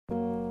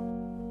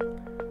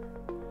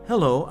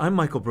Hello, I'm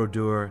Michael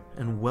Brodeur,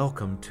 and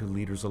welcome to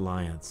Leaders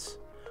Alliance.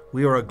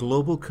 We are a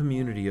global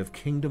community of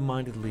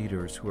kingdom-minded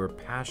leaders who are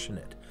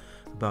passionate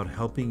about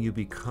helping you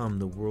become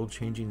the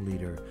world-changing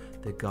leader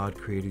that God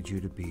created you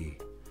to be.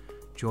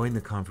 Join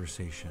the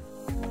conversation.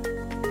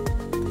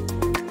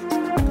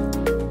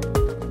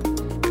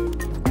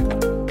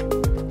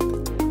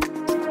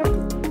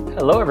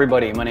 Hello,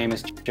 everybody. My name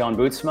is John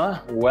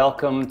Bootsma.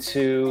 Welcome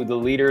to the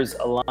Leaders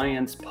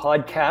Alliance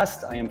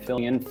podcast. I am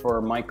filling in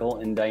for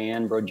Michael and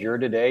Diane Brodeur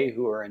today,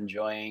 who are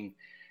enjoying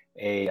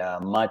a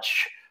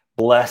much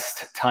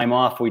blessed time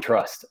off, we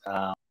trust.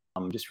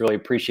 Just really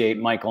appreciate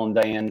Michael and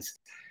Diane's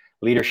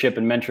leadership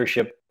and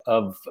mentorship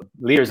of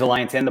Leaders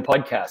Alliance and the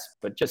podcast.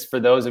 But just for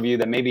those of you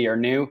that maybe are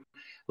new,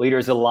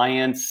 Leaders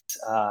Alliance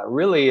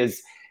really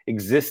is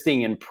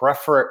existing in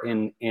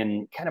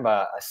kind of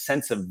a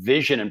sense of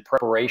vision and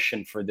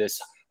preparation for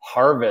this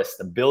harvest.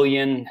 1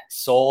 billion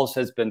souls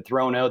has been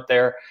thrown out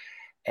there,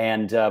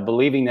 and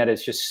believing that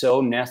it's just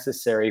so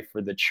necessary for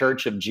the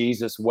Church of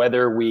Jesus,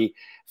 whether we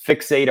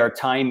fixate our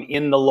time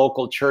in the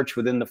local church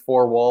within the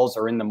four walls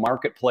or in the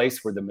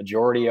marketplace where the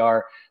majority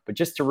are, but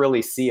just to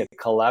really see a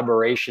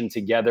collaboration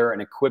together,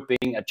 an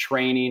equipping, a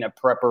training, a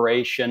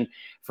preparation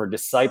for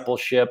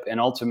discipleship,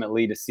 and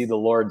ultimately to see the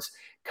Lord's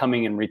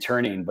coming and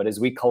returning. But as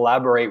we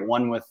collaborate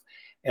one with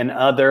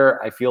another,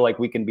 I feel like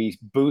we can be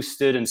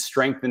boosted and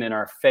strengthened in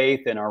our faith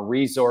and our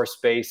resource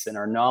base and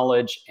our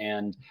knowledge,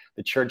 and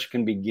the church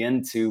can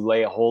begin to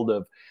lay a hold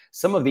of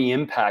some of the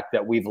impact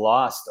that we've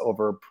lost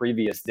over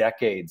previous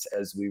decades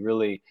as we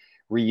really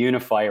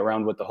reunify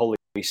around what the Holy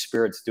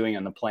Spirit's doing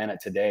on the planet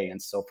today.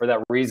 And so for that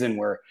reason,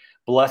 we're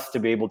blessed to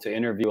be able to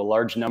interview a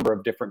large number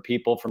of different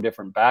people from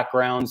different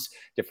backgrounds,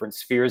 different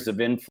spheres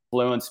of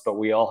influence, but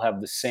we all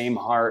have the same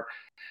heart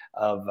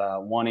of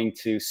wanting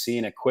to see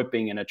an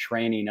equipping and a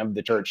training of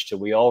the church till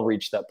we all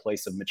reach that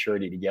place of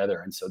maturity together.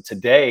 And so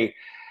today,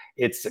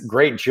 it's a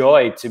great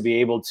joy to be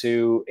able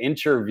to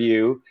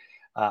interview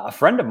a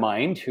friend of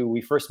mine who we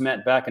first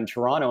met back in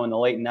Toronto in the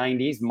late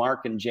 90s.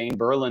 Mark and Jane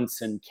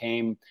Burlinson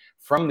came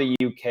from the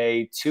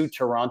UK to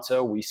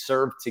Toronto. We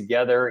served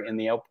together in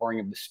the outpouring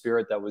of the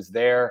Spirit that was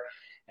there.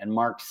 And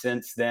Mark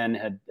since then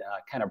had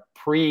kind of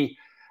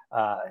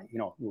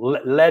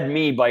led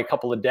me by a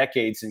couple of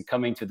decades in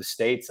coming to the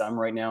States. I'm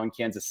right now in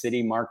Kansas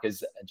City. Mark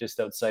is just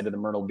outside of the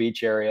Myrtle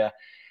Beach area.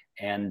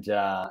 And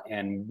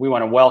we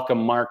want to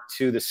welcome Mark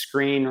to the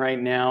screen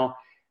right now.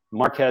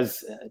 Mark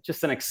has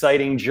just an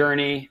exciting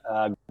journey,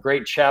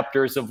 great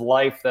chapters of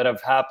life that have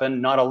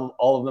happened. Not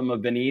all of them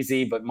have been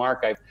easy, but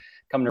Mark, I've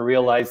come to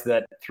realize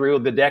that through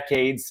the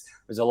decades,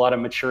 there's a lot of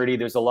maturity.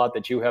 There's a lot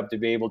that you have to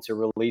be able to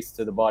release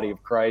to the body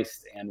of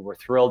Christ. And we're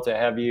thrilled to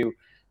have you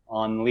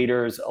on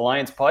Leaders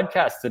Alliance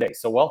podcast today.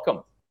 So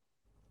welcome.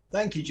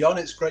 Thank you, John.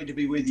 It's great to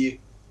be with you.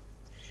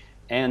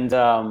 And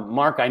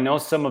Mark, I know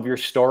some of your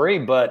story,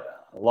 but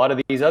a lot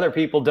of these other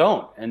people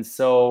don't. And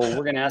so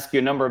we're going to ask you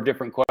a number of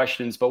different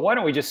questions, but why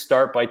don't we just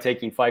start by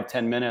taking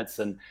 5-10 minutes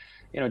and,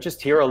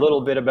 just hear a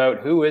little bit about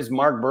who is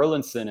Mark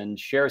Burlinson and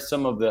share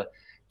some of the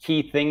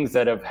key things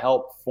that have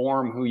helped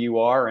form who you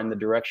are and the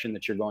direction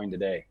that you're going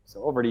today.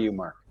 So over to you,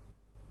 Mark.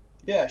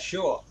 Yeah,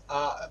 sure.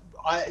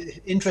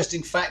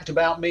 Interesting fact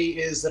about me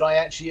is that I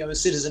actually am a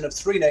citizen of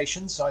 3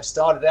 nations. I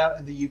started out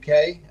in the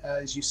UK,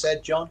 as you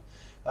said, John,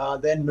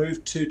 then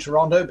moved to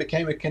Toronto,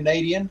 became a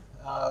Canadian,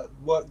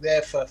 worked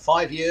there for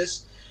 5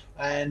 years.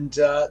 And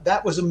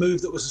that was a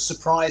move that was a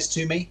surprise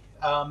to me.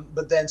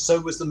 But then so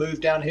was the move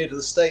down here to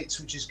the States,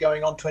 which is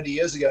going on 20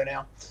 years ago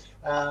now.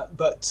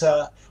 But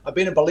I've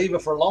been a believer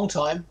for a long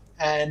time.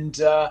 And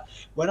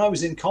when I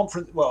was in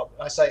conference,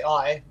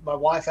 my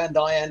wife and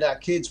I and our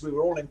kids, we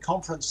were all in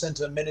conference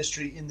center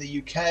ministry in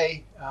the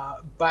UK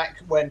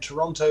back when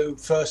Toronto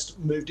first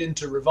moved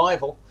into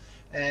revival.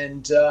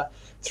 And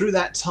through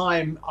that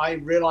time, I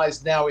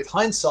realized now with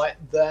hindsight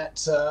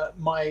that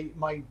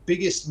my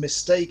biggest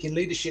mistake in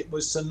leadership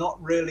was to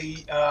not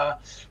really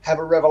have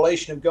a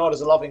revelation of God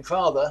as a loving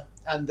father,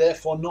 and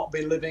therefore not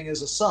be living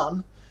as a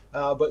son.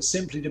 But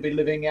simply to be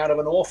living out of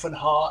an orphan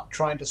heart,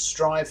 trying to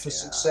strive for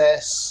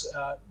success,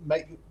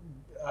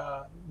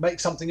 make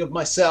something of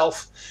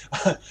myself,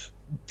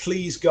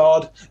 please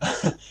God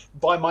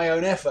by my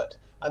own effort.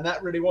 And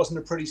that really wasn't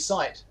a pretty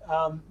sight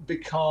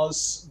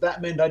because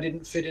that meant I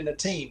didn't fit in a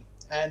team.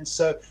 And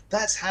so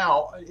that's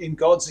how, in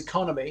God's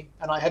economy,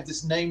 and I have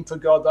this name for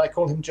God that I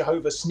call him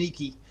Jehovah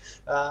Sneaky.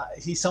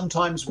 He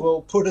sometimes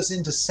will put us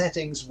into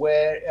settings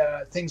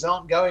where things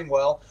aren't going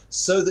well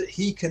so that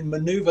he can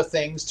maneuver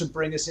things to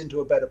bring us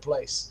into a better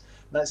place.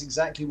 And that's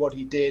exactly what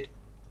he did.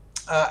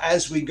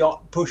 As we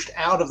got pushed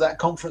out of that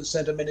conference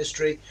center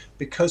ministry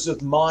because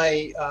of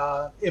my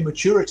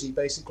immaturity,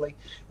 basically,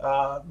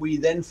 we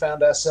then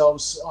found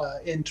ourselves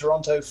in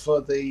Toronto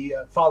for the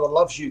Father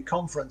Loves You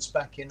conference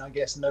back in, I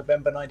guess,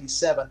 November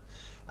 97.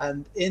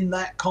 And in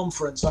that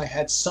conference, I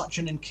had such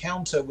an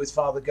encounter with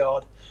Father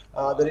God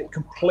that it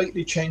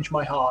completely changed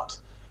my heart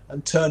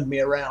and turned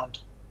me around,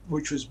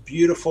 which was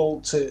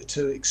beautiful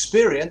to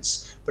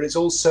experience, but it's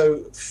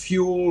also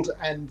fueled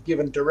and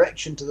given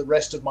direction to the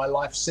rest of my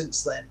life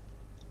since then.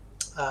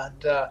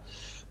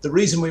 And The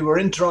reason we were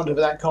in Toronto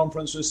for that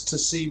conference was to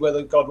see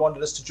whether God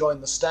wanted us to join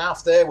the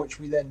staff there, which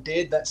we then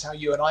did. That's how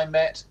you and I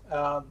met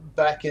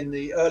back in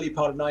the early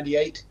part of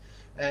 '98.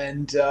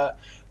 And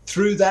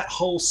through that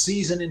whole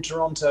season in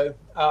Toronto,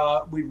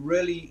 we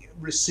really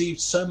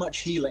received so much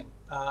healing,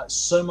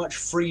 so much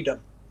freedom,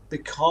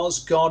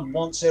 because God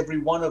wants every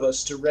one of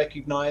us to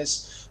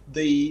recognize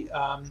the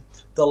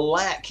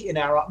lack in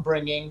our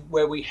upbringing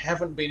where we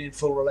haven't been in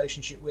full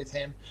relationship with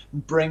him,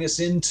 bring us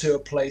into a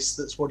place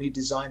that's what he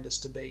designed us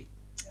to be.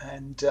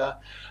 And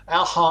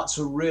our hearts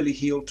were really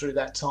healed through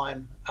that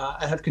time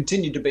and have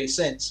continued to be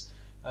since.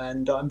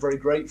 And I'm very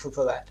grateful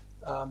for that.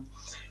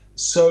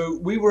 So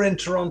we were in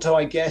Toronto,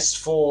 I guess,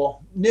 for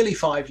nearly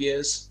 5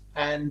 years.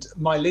 And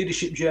my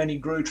leadership journey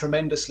grew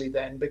tremendously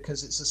then,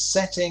 because it's a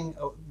setting,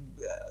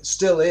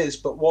 still is,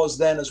 but was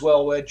then as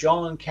well, where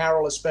John and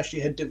Carol especially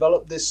had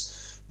developed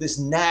this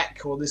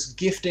knack or this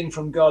gifting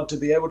from God to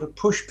be able to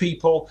push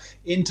people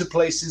into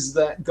places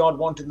that God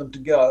wanted them to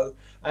go,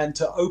 and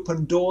to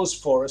open doors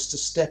for us to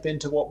step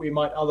into what we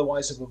might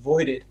otherwise have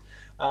avoided.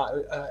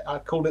 I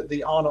called it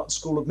the Arnott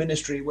School of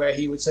Ministry, where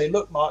he would say,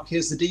 look, Mark,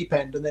 here's the deep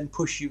end, and then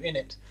push you in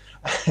it.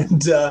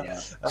 And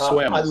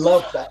I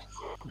love that.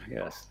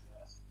 Yes.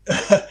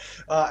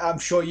 I'm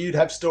sure you'd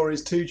have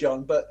stories too,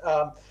 John,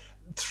 but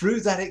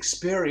through that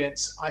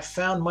experience, I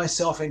found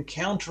myself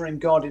encountering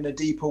God in a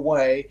deeper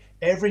way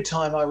every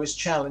time I was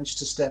challenged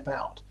to step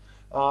out.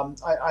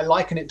 I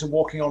liken it to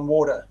walking on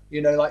water,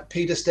 like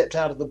Peter stepped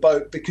out of the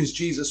boat because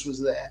Jesus was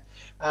there.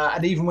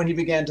 And even when he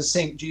began to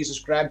sink, Jesus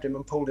grabbed him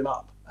and pulled him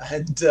up.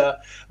 And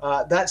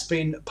that's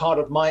been part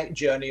of my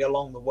journey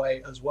along the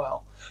way as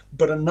well.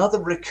 But another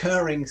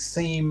recurring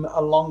theme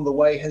along the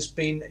way has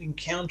been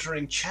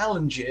encountering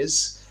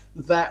challenges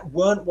that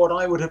weren't what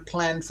I would have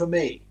planned for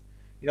me.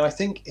 I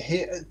think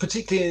here,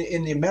 particularly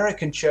in the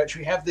American church,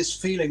 we have this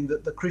feeling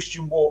that the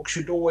Christian walk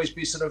should always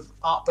be sort of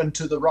up and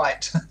to the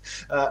right,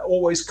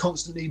 always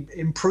constantly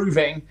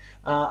improving,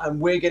 and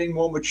we're getting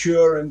more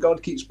mature and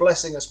God keeps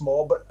blessing us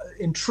more. But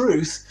in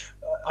truth,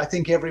 I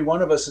think every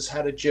one of us has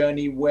had a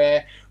journey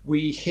where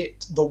we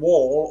hit the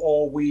wall,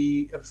 or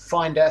we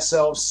find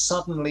ourselves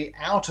suddenly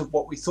out of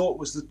what we thought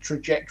was the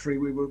trajectory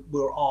we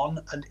were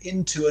on and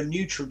into a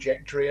new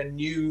trajectory, a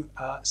new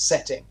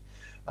setting.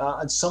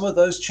 And some of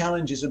those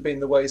challenges have been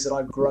the ways that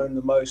I've grown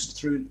the most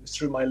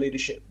through my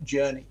leadership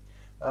journey.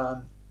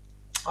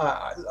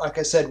 Like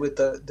I said, with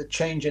the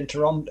change in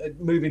Toronto,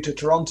 moving to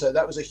Toronto,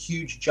 that was a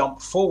huge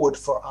jump forward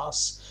for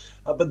us.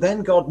 But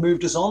then God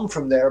moved us on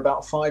from there.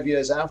 About 5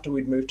 years after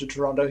we'd moved to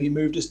Toronto, he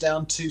moved us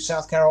down to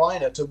South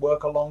Carolina to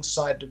work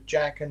alongside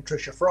Jack and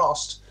Tricia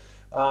Frost.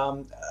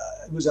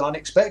 It was an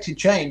unexpected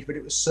change, but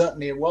it was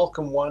certainly a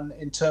welcome one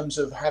in terms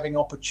of having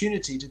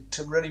opportunity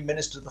to really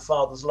minister the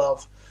Father's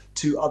love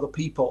to other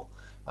people.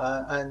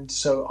 And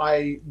so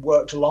I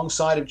worked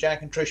alongside of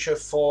Jack and Tricia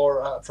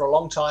for a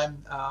long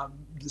time,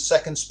 the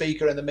second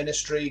speaker in the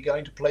ministry,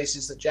 going to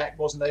places that Jack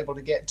wasn't able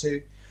to get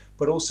to,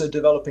 but also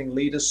developing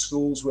leaders'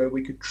 schools where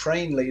we could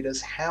train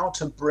leaders how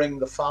to bring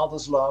the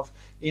Father's love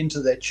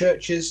into their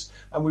churches.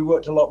 And we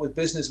worked a lot with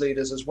business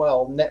leaders as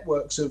well,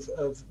 networks of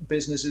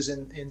businesses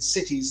in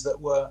cities that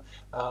were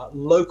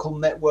local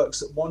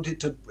networks that wanted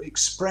to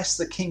express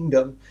the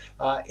kingdom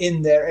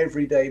in their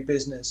everyday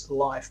business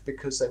life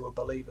because they were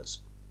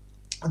believers.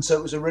 And so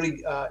it was a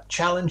really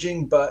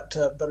challenging but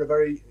a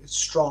very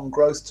strong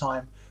growth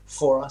time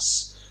for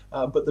us.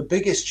 But the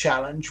biggest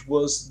challenge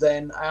was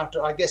then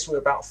after, I guess we were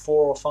about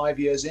 4 or 5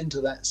 years into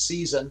that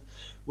season,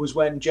 was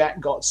when Jack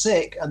got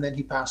sick and then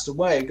he passed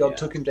away. God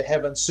took him to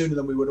heaven sooner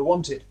than we would have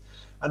wanted.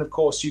 And of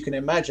course, you can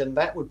imagine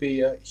that would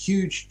be a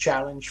huge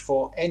challenge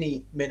for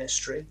any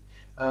ministry.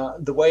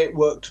 The way it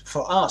worked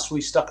for us,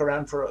 we stuck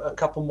around for a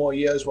couple more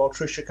years while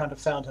Tricia kind of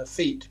found her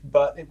feet.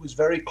 But it was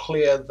very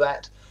clear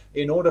that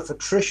in order for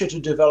Tricia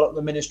to develop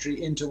the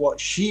ministry into what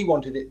she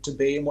wanted it to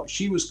be and what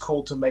she was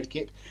called to make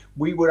it,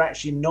 we were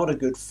actually not a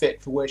good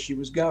fit for where she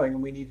was going,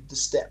 and we needed to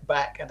step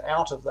back and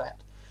out of that,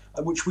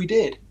 which we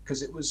did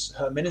because it was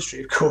her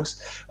ministry, of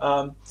course.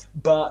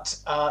 But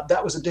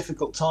that was a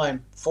difficult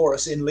time for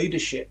us in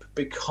leadership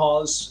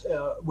because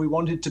we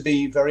wanted to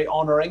be very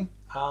honoring.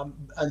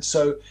 And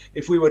so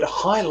if we were to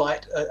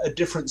highlight a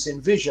difference in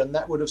vision,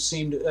 that would have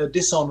seemed a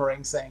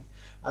dishonoring thing.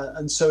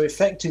 And so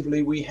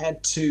effectively we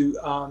had to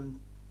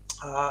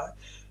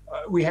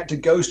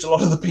ghost a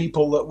lot of the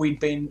people that we'd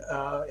been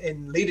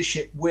in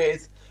leadership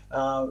with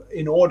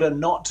in order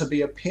not to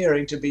be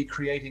appearing to be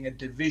creating a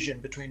division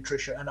between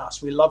Tricia and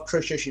us. We love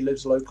Tricia. She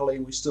lives locally.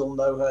 We still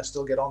know her,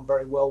 still get on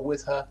very well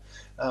with her.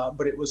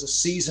 But it was a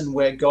season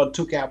where God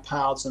took our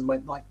paths and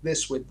went like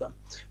this with them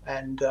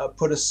and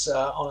put us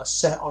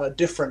on a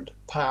different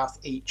path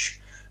each.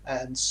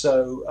 And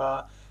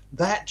so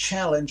that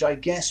challenge, I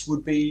guess,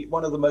 would be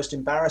one of the most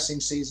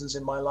embarrassing seasons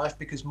in my life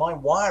because my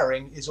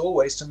wiring is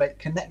always to make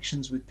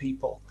connections with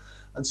people.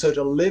 And so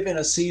to live in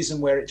a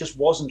season where it just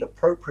wasn't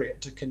appropriate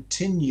to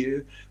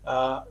continue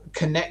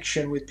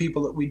connection with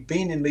people that we'd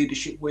been in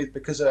leadership with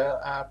because of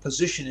our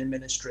position in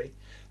ministry,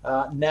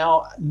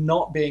 now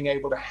not being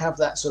able to have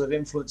that sort of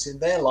influence in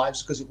their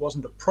lives because it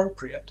wasn't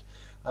appropriate,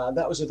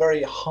 That was a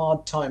very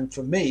hard time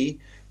for me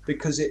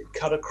because it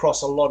cut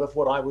across a lot of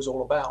what I was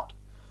all about.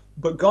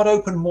 But God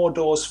opened more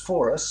doors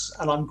for us,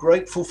 and I'm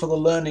grateful for the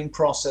learning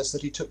process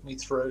that he took me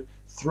through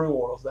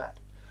all of that.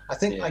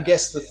 I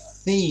guess the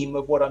theme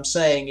of what I'm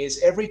saying is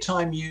every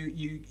time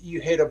you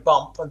hit a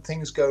bump and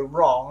things go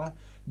wrong,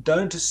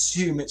 don't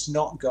assume it's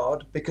not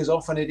God, because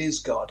often it is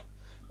God.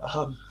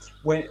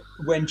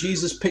 When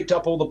Jesus picked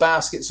up all the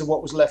baskets of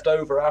what was left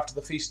over after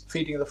the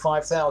feeding of the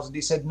 5,000,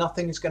 he said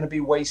nothing is going to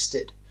be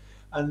wasted.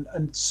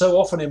 And so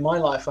often in my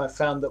life, I've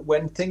found that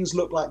when things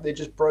look like they're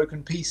just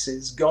broken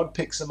pieces, God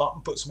picks them up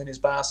and puts them in his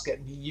basket,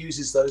 and he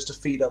uses those to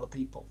feed other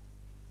people.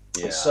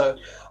 Yeah. So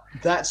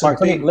that's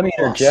Mark, a big let me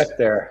interject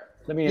there.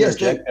 Let me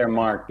interject there,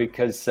 Mark,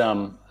 because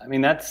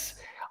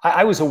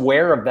I was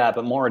aware of that,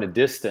 but more at a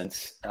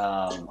distance.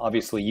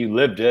 Obviously, you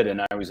lived it,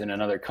 and I was in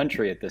another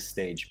country at this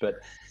stage. But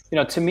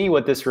to me,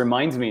 what this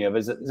reminds me of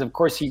is, of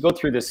course, you go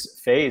through this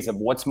phase of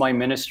what's my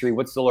ministry,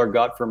 what's the Lord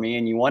got for me,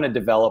 and you want to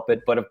develop it.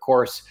 But of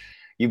course,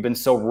 you've been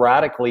so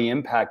radically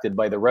impacted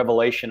by the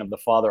revelation of the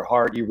Father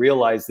heart, you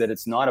realize that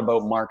it's not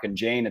about Mark and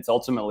Jane. It's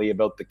ultimately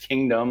about the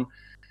kingdom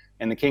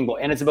and the kingdom,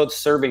 and it's about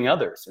serving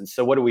others. And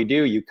so what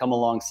do? You come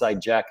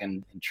alongside Jack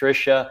and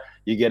Tricia,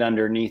 you get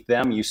underneath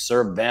them, you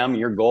serve them.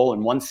 Your goal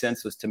in one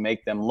sense was to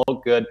make them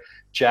look good.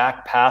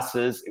 Jack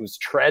passes. It was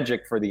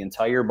tragic for the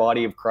entire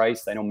body of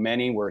Christ. I know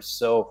many were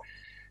so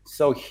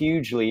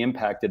hugely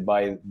impacted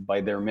by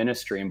their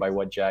ministry and by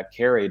what Jack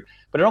carried.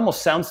 But it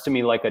almost sounds to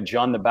me like a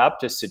John the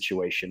Baptist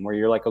situation where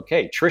you're like,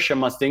 okay, Tricia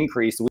must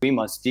increase, we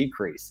must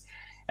decrease.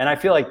 And I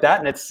feel like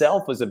that in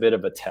itself was a bit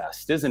of a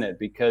test, isn't it?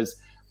 Because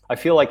I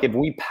feel like if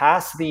we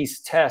pass these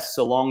tests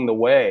along the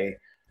way,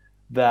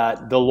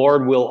 that the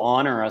Lord will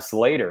honor us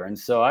later. And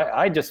so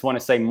I just want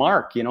to say,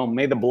 Mark,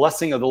 may the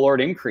blessing of the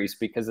Lord increase,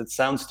 because it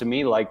sounds to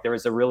me like there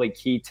was a really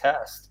key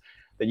test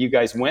that you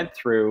guys went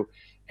through.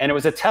 And it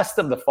was a test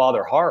of the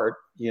Father heart,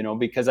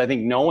 because I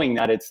think knowing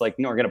that it's like,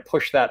 no, we're going to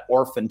push that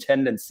orphan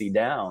tendency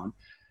down,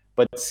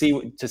 but see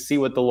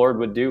what the Lord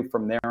would do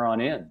from there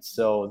on in.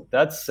 So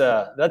that's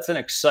kind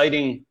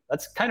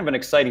of an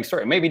exciting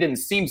story. Maybe it didn't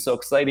seem so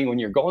exciting when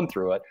you're going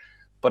through it,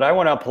 but I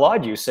want to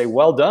applaud you, say,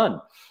 well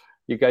done.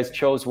 You guys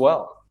chose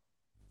well.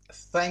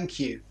 Thank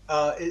you.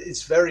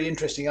 It's very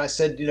interesting. I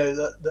said,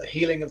 the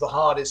healing of the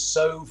heart is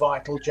so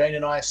vital. Jane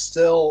and I are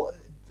still,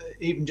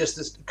 even just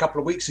a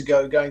couple of weeks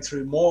ago, going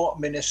through more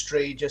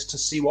ministry just to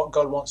see what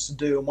God wants to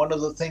do. And one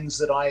of the things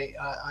that I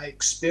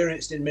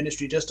experienced in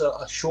ministry just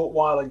a short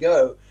while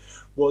ago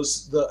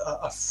was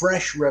a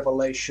fresh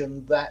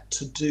revelation that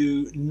to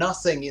do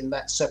nothing in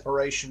that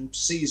separation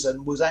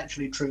season was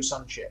actually true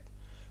sonship,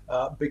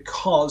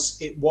 because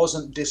it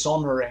wasn't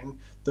dishonoring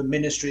the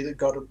ministry that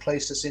God had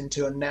placed us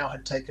into and now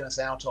had taken us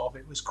out of.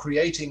 It was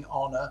creating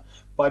honor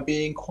by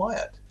being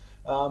quiet.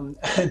 And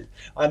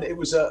it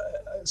was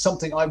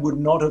something I would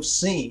not have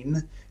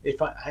seen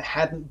if I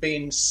hadn't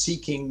been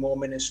seeking more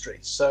ministry.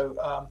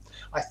 So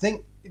I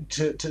think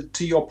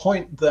to your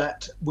point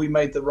that we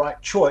made the right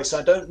choice,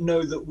 I don't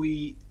know that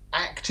we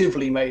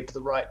actively made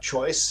the right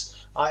choice.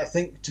 I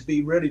think, to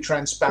be really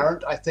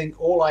transparent, I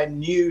think all I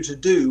knew to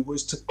do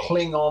was to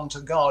cling on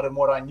to God and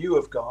what I knew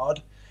of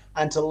God,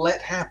 and to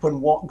let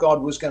happen what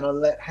God was going to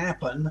let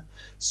happen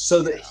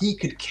so that he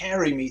could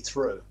carry me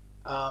through.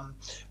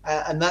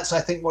 And that's,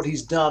 I think, what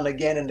he's done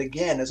again and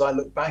again as I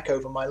look back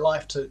over my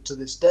life to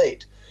this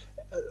date.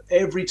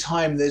 Every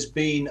time there's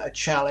been a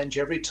challenge,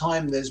 every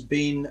time there's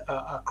been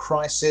a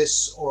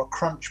crisis or a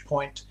crunch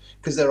point,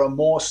 because there are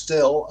more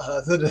still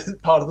that are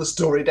part of the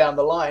story down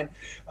the line,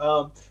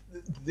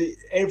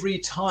 every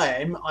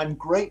time I'm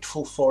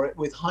grateful for it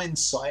with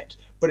hindsight,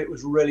 but it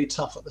was really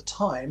tough at the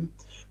time.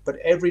 But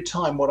every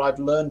time what I've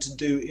learned to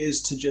do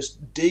is to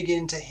just dig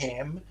into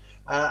him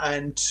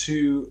and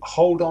to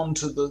hold on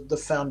to the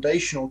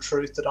foundational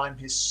truth that I'm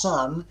his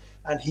son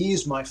and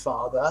he's my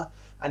father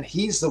and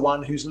he's the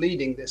one who's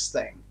leading this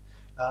thing.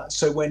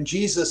 So when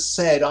Jesus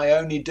said, I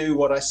only do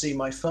what I see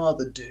my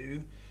father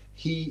do,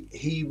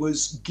 he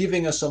was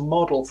giving us a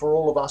model for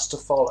all of us to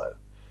follow.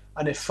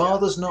 And if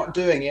Father's not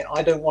doing it,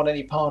 I don't want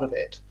any part of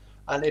it.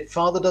 And if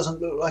Father doesn't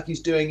look like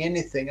he's doing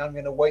anything, I'm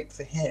going to wait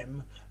for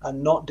him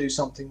and not do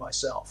something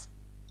myself.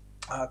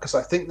 Because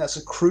I think that's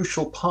a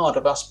crucial part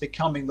of us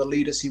becoming the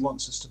leaders he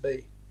wants us to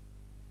be.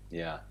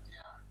 Yeah.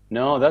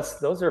 No,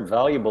 those are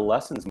valuable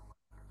lessons,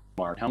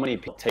 Mark. How many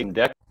people take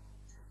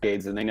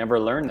decades and they never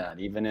learn that,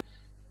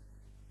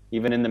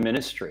 even in the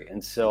ministry?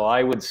 And so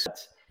I would,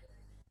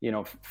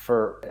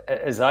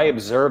 as I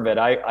observe it,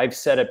 I've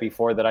said it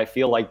before that I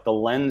feel like the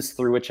lens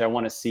through which I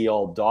want to see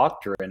all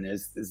doctrine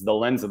is the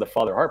lens of the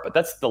Father heart, but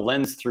that's the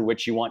lens through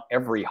which you want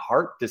every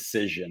heart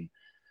decision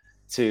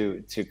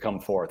to come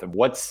forth of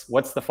what's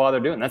the Father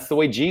doing. That's the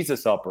way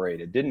Jesus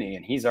operated, didn't he?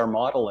 And he's our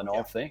model in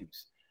all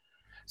things.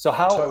 So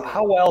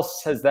how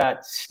else has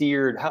that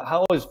steered?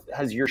 How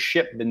has your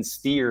ship been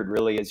steered,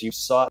 really, as you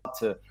sought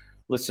to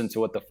listen to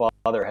what the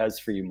Father has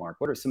for you, Mark?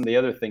 What are some of the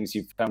other things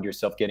you've found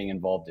yourself getting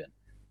involved in?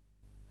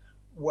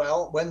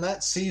 Well, when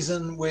that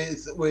season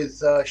with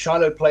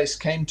Shiloh Place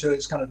came to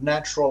its kind of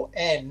natural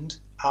end,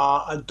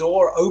 a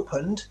door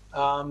opened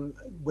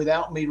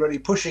without me really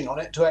pushing on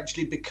it to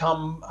actually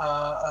become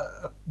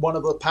one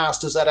of the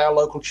pastors at our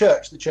local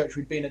church, the church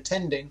we'd been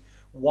attending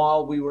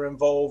while we were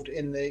involved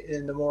in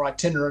the more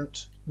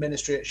itinerant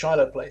ministry at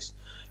Shiloh Place.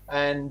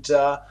 And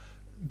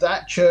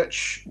that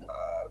church,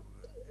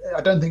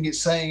 I don't think it's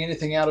saying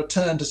anything out of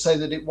turn to say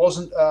that it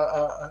wasn't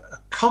a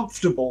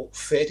comfortable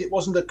fit. It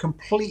wasn't a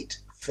complete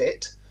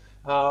fit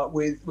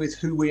with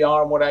who we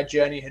are and what our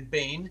journey had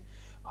been.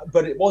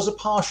 But it was a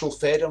partial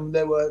fit, and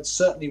there were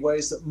certainly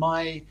ways that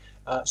my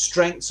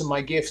strengths and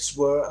my gifts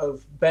were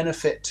of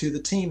benefit to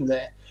the team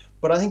there.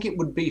 But I think it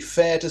would be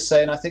fair to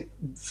say, and I think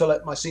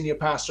Philip, my senior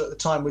pastor at the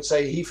time, would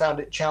say he found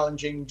it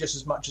challenging just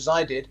as much as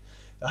I did.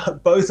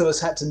 Both of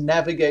us had to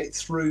navigate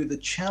through the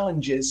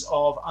challenges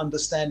of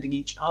understanding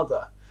each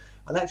other.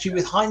 And actually,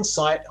 with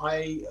hindsight,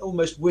 I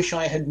almost wish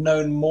I had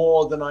known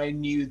more than I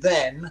knew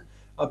then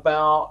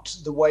about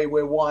the way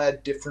we're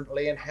wired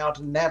differently and how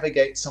to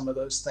navigate some of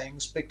those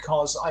things,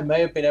 because I may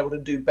have been able to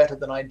do better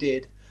than I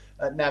did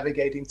at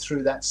navigating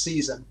through that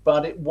season.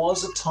 But it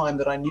was a time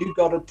that I knew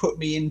God had put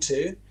me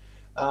into,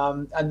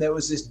 and there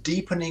was this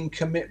deepening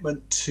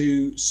commitment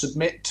to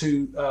submit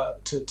to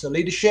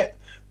leadership,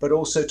 but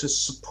also to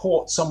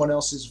support someone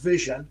else's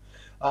vision.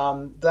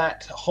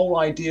 That whole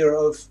idea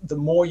of the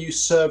more you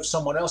serve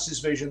someone else's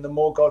vision, the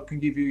more God can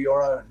give you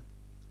your own.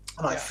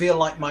 And I feel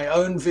like my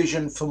own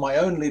vision for my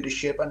own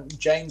leadership, and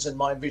Jane's and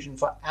my vision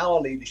for our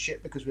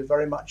leadership, because we're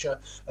very much a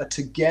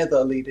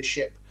together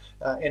leadership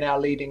in our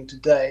leading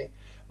today,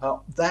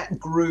 that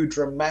grew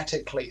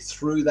dramatically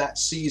through that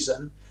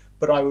season.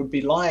 But I would be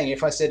lying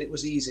if I said it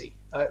was easy.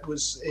 It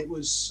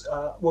was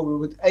well, we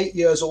were 8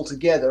 years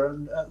altogether,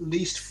 and at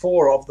least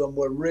 4 of them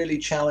were really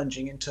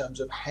challenging in terms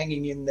of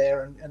hanging in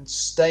there and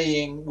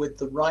staying with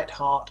the right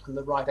heart and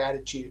the right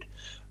attitude.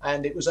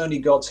 And it was only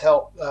God's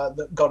help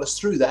that got us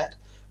through that.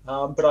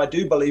 But I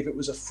do believe it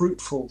was a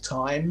fruitful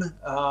time,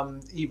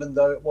 even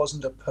though it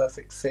wasn't a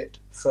perfect fit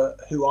for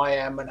who I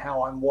am and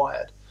how I'm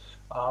wired.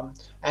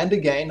 And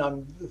again,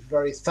 I'm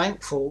very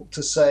thankful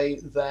to say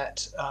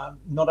that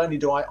not only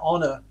do I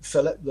honor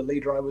Philip, the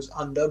leader I was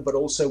under, but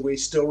also we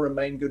still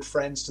remain good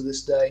friends to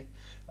this day.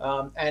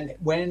 And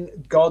when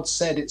God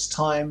said it's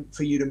time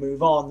for you to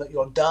move on, that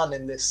you're done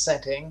in this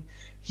setting,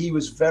 he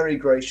was very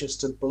gracious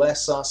to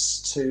bless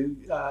us to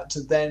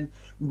then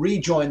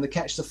rejoin the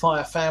Catch the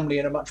Fire family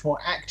in a much more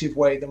active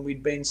way than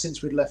we'd been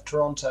since we'd left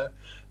Toronto,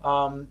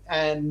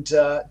 and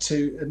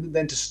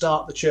then to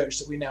start the church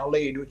that we now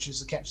lead, which is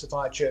the Catch the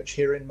Fire Church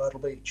here in Myrtle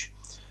Beach.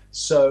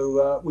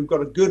 So we've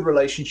got a good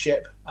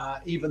relationship,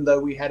 even though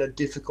we had a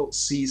difficult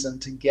season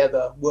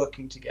together,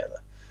 working together.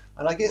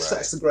 And I guess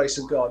that's the grace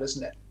of God,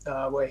 isn't it?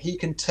 Where he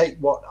can take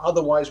what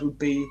otherwise would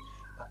be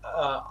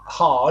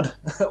hard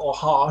or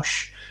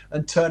harsh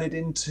and turn it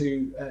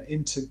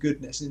into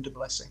goodness, into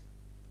blessing.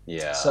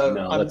 Yeah, so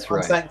no, I'm that's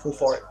right. thankful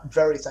for it,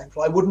 very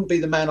thankful. I wouldn't be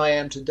the man I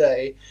am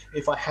today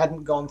if I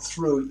hadn't gone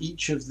through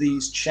each of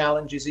these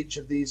challenges, each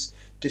of these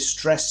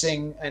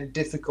distressing and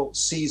difficult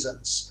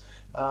seasons.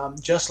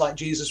 Just like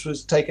Jesus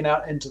was taken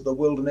out into the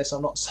wilderness,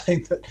 I'm not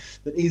saying that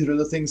either of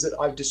the things that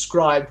I've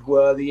described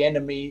were the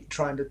enemy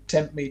trying to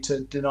tempt me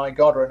to deny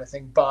God or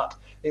anything, but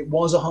it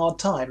was a hard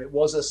time. It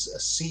was a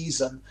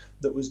season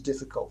that was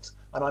difficult,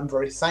 and I'm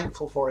very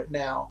thankful for it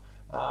now,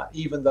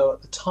 even though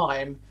at the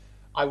time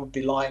I would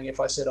be lying if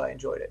I said I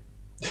enjoyed it.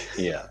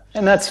 Yeah,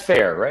 and that's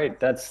fair, right?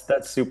 That's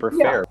super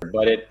fair,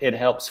 but it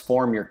helps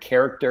form your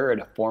character.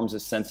 It forms a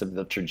sense of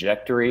the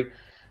trajectory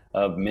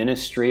of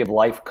ministry, of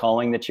life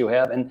calling that you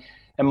have. And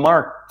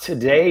Mark,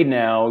 today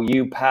now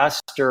you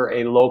pastor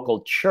a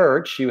local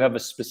church. You have a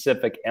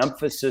specific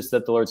emphasis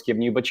that the Lord's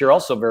given you, but you're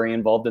also very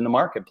involved in the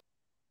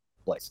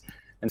marketplace.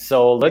 And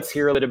so let's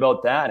hear a bit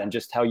about that and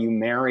just how you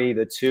marry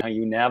the two, how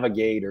you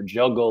navigate or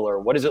juggle, or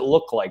what does it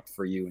look like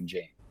for you and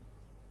Jane?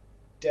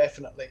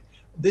 Definitely.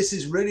 This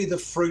is really the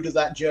fruit of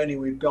that journey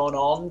we've gone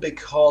on,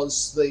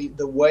 because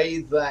the way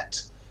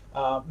that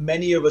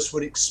many of us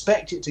would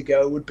expect it to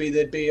go would be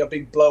there'd be a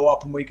big blow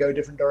up and we go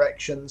different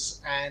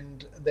directions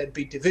and there'd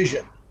be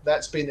division.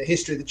 That's been the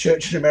history of the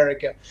church in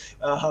America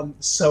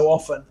so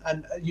often.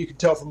 And you can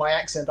tell from my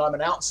accent, I'm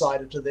an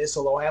outsider to this,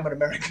 although I am an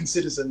American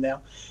citizen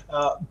now.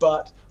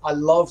 But I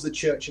love the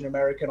church in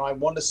America, and I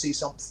want to see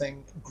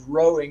something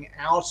growing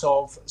out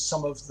of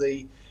some of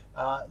the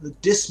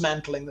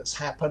dismantling that's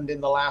happened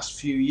in the last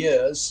few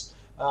years.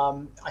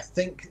 I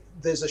think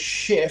there's a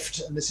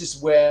shift, and this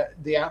is where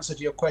the answer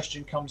to your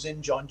question comes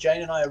in, John.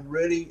 Jane and I are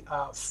really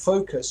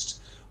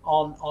focused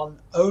on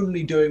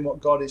only doing what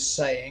God is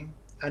saying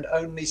and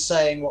only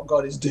saying what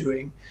God is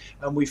doing.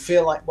 And we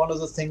feel like one of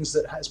the things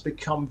that has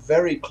become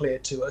very clear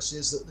to us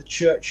is that the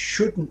church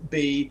shouldn't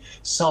be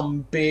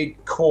some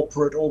big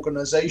corporate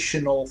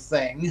organizational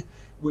thing,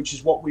 which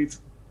is what we've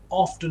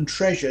often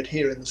treasured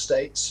here in the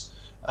States.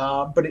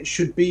 But it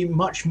should be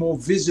much more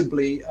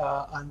visibly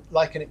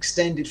like an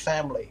extended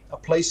family, a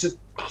place of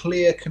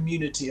clear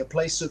community, a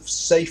place of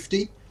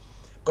safety,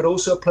 but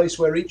also a place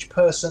where each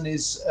person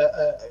is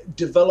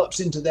develops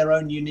into their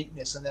own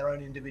uniqueness and their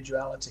own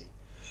individuality.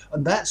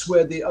 And that's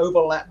where the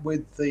overlap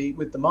with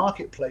the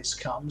marketplace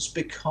comes,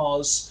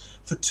 because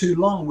for too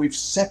long we've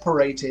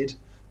separated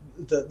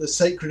the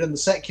sacred and the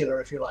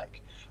secular, if you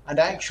like. And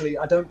actually,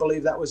 I don't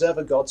believe that was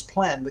ever God's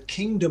plan. The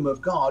kingdom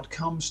of God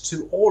comes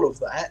to all of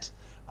that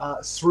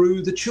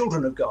through the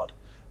children of God.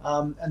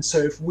 And so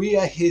if we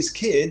are his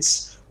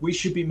kids, we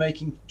should be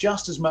making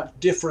just as much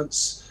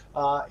difference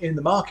in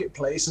the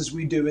marketplace as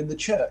we do in the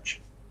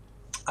church.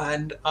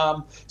 And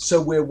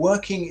so we're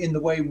working in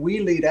the way we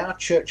lead our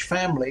church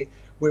family.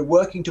 We're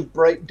working to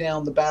break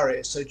down the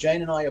barriers. So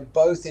Jane and I are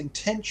both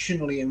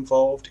intentionally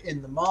involved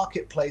in the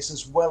marketplace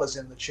as well as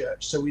in the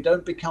church. So we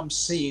don't become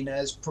seen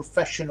as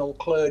professional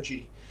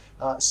clergy,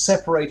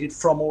 separated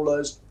from all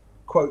those,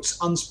 quotes,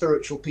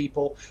 unspiritual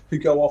people who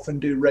go off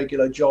and do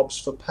regular jobs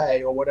for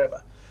pay or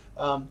whatever.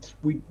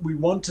 We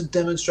want to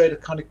demonstrate a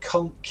kind of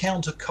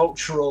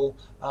countercultural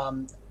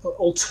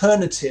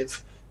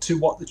alternative to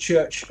what the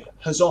church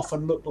has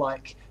often looked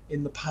like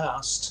in the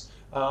past,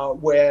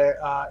 where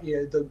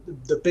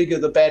the bigger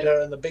the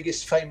better and the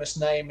biggest famous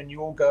name, and you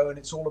all go and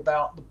it's all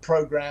about the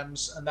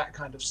programs and that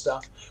kind of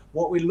stuff.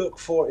 What we look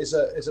for is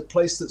a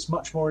place that's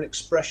much more an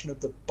expression of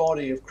the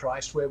body of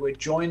Christ, where we're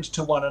joined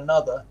to one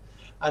another.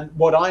 And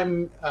what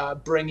I'm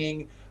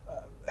bringing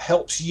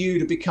helps you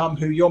to become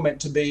who you're meant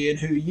to be, and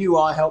who you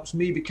are helps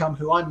me become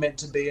who I'm meant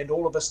to be, and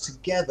all of us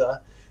together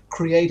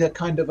create a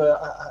kind of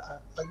a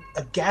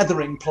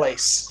gathering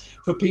place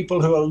for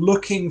people who are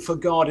looking for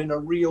God in a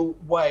real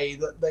way,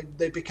 that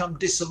they become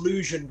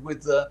disillusioned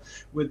with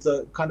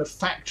the kind of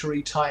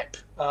factory type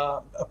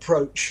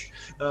approach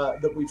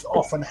that we've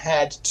often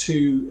had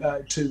to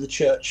the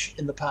church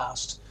in the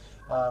past.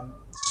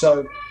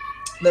 So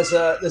there's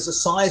a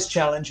size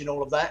challenge in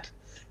all of that,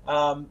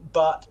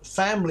 but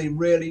family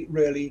really,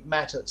 really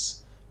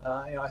matters.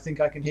 I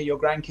think I can hear your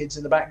grandkids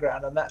in the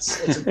background, and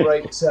it's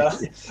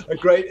a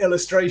great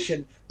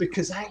illustration,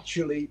 because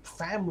actually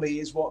family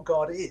is what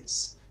God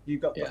is.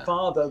 You've got the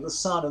Father, the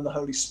Son, and the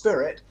Holy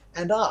Spirit,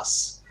 and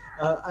us.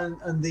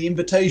 And the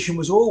invitation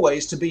was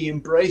always to be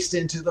embraced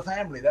into the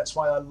family. That's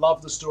why I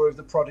love the story of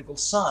the prodigal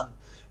son,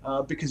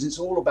 because it's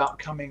all about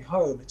coming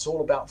home. It's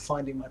all about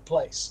finding my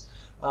place.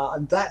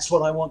 And that's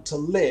what I want to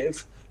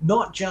live,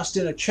 not just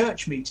in a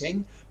church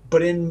meeting,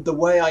 but in the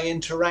way I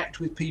interact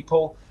with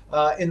people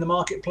in the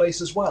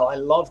marketplace as well. I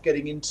love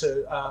getting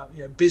into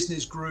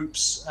business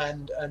groups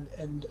and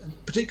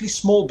particularly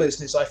small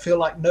business. I feel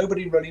like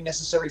nobody really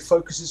necessarily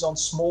focuses on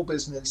small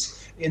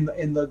business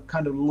in the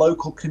kind of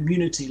local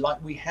community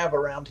like we have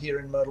around here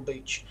in Myrtle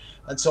Beach.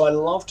 And so I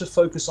love to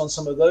focus on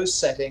some of those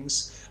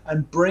settings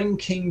and bring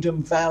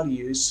kingdom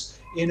values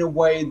in a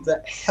way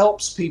that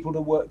helps people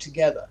to work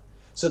together.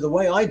 So the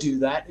way I do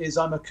that is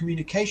I'm a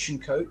communication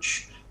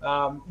coach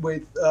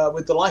with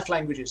the Life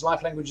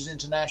Languages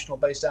International,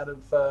 based out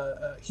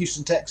of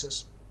Houston,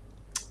 Texas.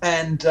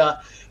 And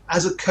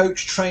as a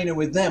coach trainer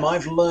with them,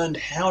 I've learned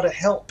how to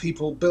help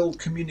people build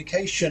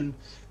communication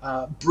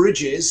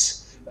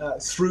bridges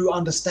through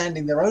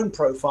understanding their own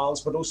profiles,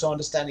 but also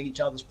understanding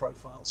each other's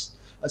profiles.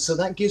 And so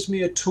that gives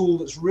me a tool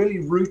that's really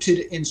rooted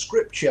in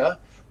Scripture,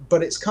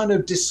 but it's kind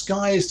of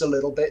disguised a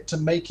little bit to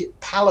make it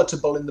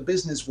palatable in the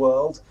business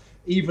world,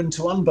 even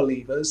to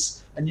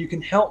unbelievers, and you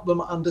can help them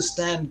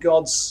understand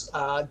God's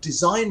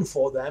design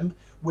for them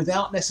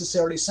without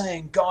necessarily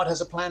saying God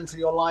has a plan for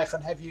your life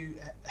and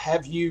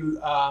have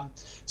you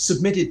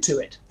submitted to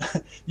it.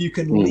 You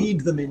can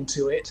lead them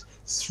into it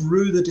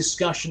through the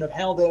discussion of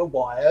how they're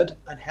wired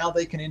and how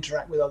they can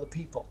interact with other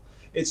people.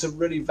 It's a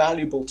really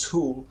valuable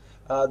tool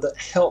that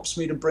helps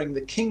me to bring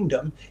the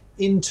kingdom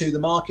into the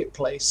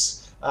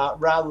marketplace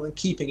rather than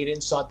keeping it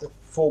inside the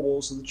four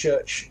walls of the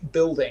church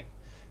building.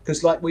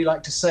 Because like we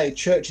like to say,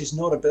 church is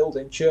not a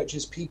building, church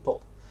is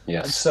people.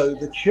 Yes. And so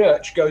the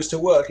church goes to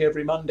work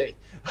every Monday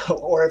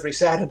or every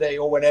Saturday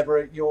or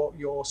whenever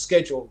your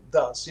schedule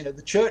does.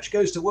 The church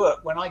goes to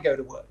work when I go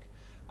to work.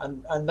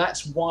 And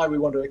that's why we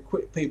want to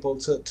equip people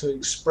to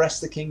express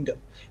the kingdom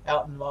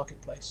out in the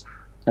marketplace.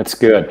 That's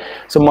good.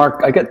 So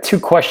Mark, I got two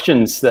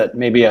questions that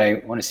maybe I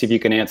want to see if you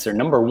can answer.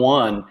 Number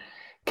one,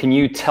 can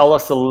you tell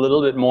us a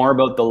little bit more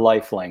about the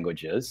life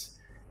languages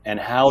and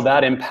how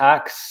that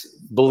impacts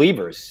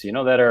believers,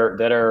 that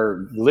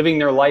are living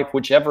their life,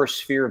 whichever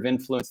sphere of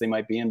influence they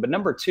might be in? But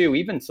number two,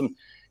 even some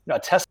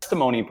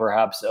testimony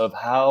perhaps of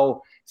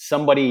how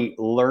somebody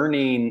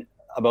learning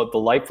about the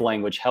life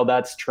language, how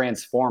that's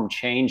transformed,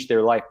 changed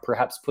their life,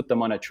 perhaps put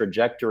them on a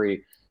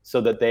trajectory so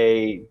that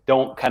they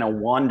don't kind of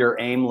wander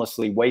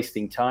aimlessly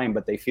wasting time,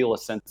 but they feel a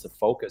sense of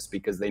focus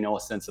because they know a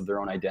sense of their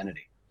own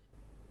identity.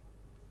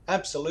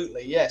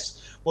 Absolutely,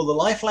 yes. Well, the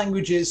life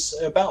language is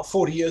about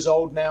 40 years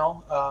old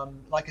now.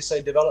 Like I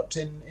say, developed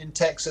in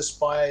Texas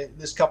by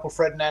this couple,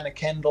 Fred and Anna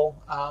Kendall,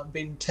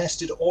 been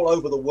tested all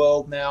over the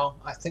world now.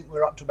 I think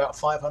we're up to about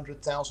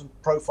 500,000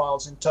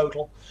 profiles in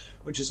total,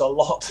 which is a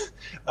lot.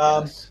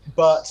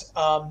 But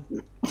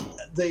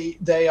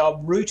they are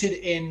rooted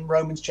in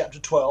Romans chapter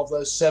 12,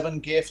 those 7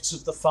 gifts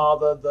of the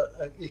Father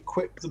that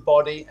equip the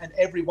body, and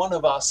every one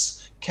of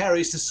us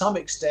carries to some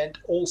extent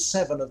all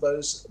 7 of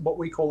those, what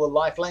we call the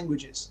life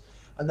languages.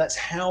 and that's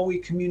how we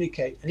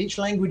communicate. And each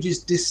language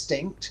is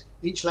distinct.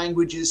 Each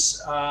language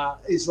is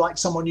like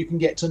someone you can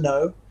get to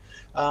know.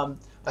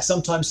 I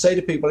sometimes say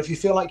to people, if you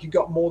feel like you've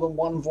got more than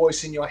one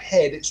voice in your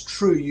head, it's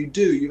true, you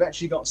do. You've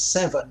actually got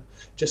 7,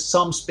 just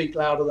some speak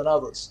louder than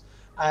others.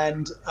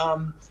 And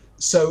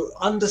so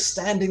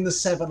understanding the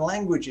 7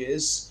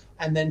 languages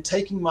and then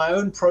taking my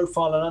own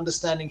profile and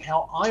understanding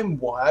how I'm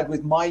wired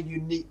with my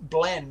unique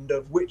blend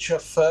of which are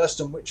first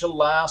and which are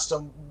last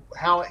and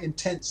how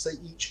intense they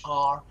each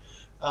are,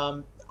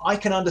 I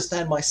can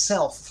understand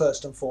myself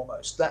first and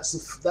foremost. That's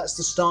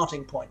the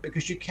starting point,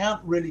 because you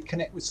can't really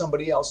connect with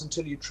somebody else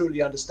until you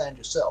truly understand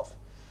yourself.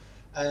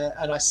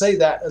 And I say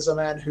that as a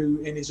man who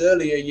in his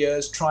earlier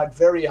years tried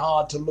very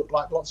hard to look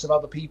like lots of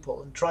other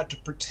people and tried to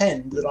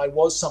pretend that I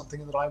was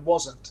something that I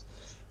wasn't.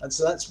 And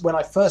so that's when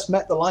I first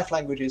met the life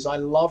languages. I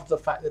loved the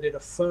fact that it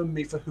affirmed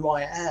me for who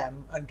I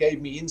am and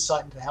gave me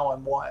insight into how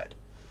I'm wired.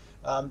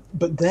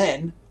 But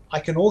then I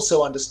can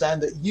also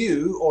understand that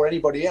you or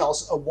anybody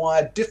else are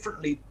wired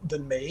differently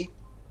than me.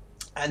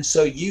 And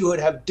so you would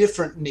have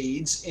different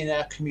needs in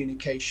our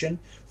communication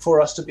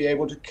for us to be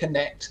able to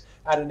connect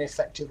at an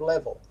effective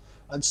level.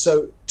 And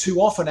so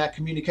too often our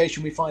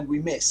communication we find we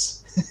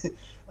miss.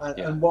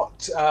 And what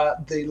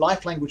the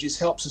life languages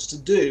helps us to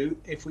do,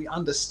 if we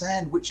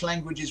understand which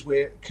languages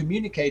we're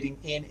communicating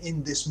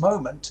in this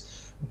moment,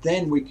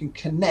 then we can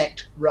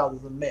connect rather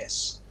than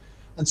miss.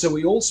 And so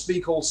we all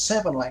speak all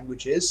 7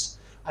 languages.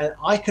 And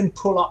I can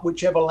pull up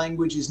whichever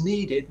language is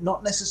needed,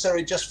 not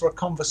necessarily just for a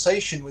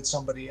conversation with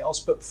somebody else,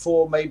 but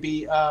for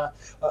maybe a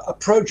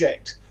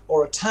project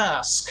or a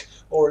task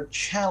or a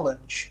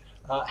challenge,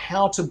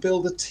 how to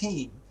build a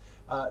team.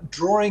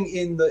 Drawing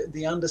in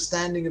the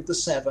understanding of the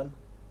 7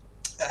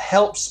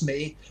 helps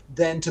me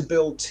then to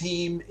build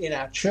team in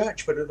our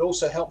church, but it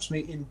also helps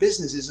me in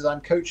businesses as I'm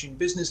coaching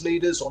business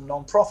leaders or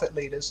non-profit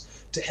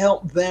leaders to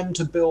help them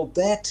to build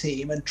their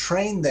team and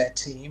train their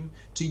team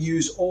to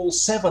use all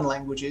 7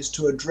 languages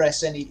to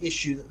address any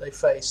issue that they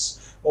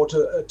face or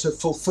to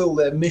fulfill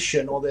their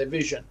mission or their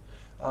vision.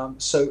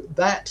 So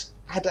that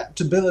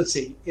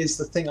adaptability is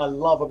the thing I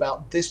love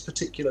about this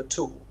particular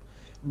tool.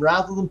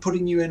 Rather than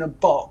putting you in a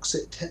box,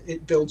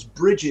 it builds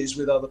bridges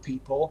with other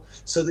people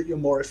so that you're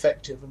more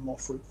effective and more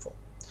fruitful.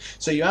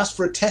 So you asked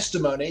for a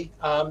testimony.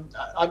 I'm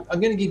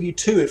going to give you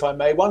 2, if I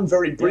may. One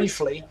very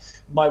briefly.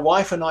 My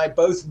wife and I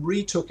both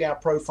retook our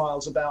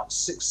profiles about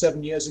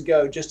 6-7 years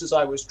ago, just as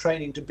I was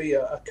training to be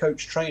a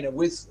coach trainer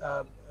with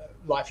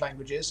life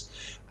languages.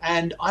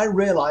 And I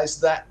realized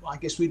that, I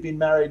guess we'd been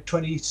married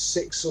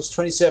 26 or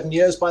 27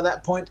 years by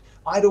that point.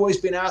 I'd always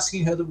been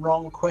asking her the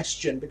wrong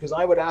question, because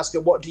I would ask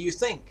her, what do you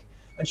think?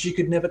 And she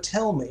could never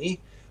tell me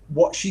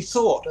what she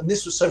thought. And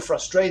this was so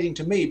frustrating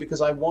to me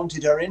because I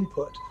wanted her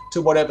input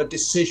to whatever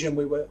decision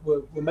we were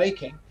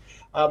making.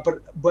 But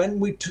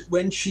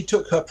when she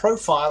took her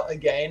profile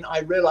again, I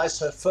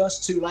realized her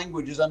first 2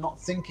 languages are not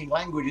thinking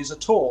languages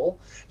at all.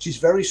 She's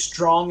very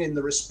strong in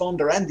the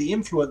responder and the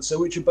influencer,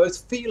 which are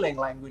both feeling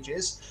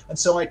languages. And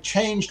so I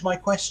changed my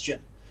question.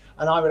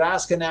 And I would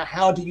ask her now,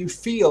 how do you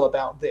feel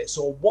about this?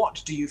 Or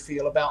what do you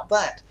feel about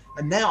that?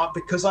 And now,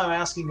 because I'm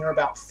asking her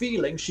about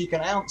feeling, she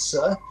can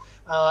answer.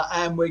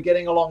 And we're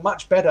getting along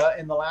much better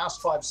in the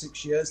last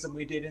 5-6 years than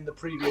we did in the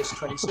previous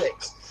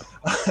 26.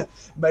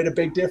 Made a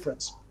big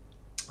difference.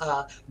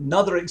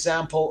 Another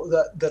example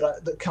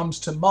that comes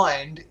to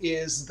mind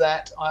is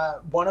that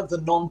one of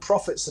the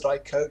non-profits that I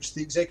coach,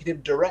 the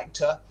executive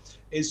director,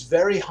 is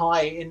very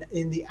high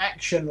in the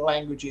action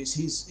languages.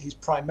 He's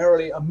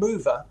primarily a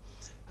mover.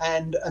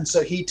 And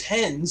so he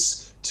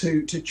tends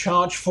to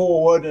charge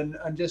forward and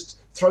just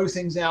throw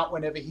things out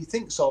whenever he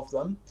thinks of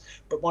them.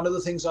 But one of the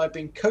things I've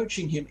been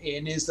coaching him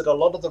in is that a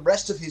lot of the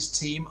rest of his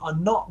team are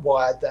not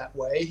wired that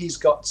way. He's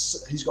got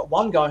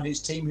one guy on his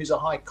team who's a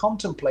high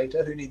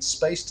contemplator who needs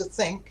space to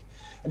think.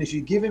 And if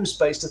you give him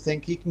space to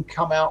think, he can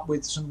come out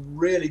with some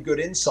really good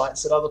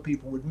insights that other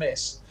people would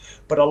miss.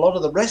 But a lot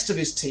of the rest of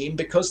his team,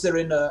 because they're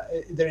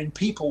in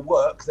people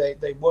work,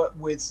 they work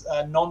with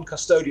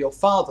non-custodial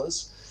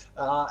fathers,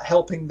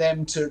 helping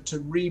them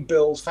to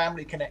rebuild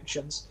family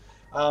connections.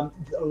 A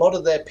lot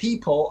of their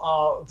people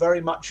are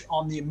very much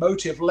on the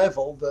emotive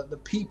level, the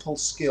people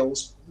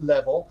skills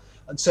level.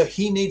 And so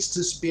he needs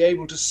to be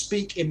able to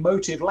speak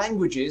emotive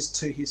languages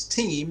to his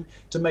team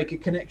to make a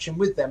connection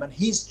with them. And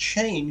he's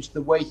changed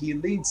the way he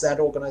leads that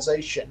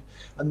organization.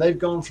 And they've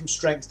gone from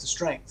strength to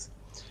strength.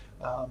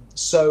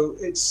 So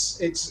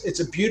it's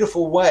a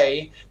beautiful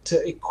way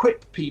to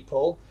equip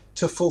people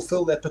to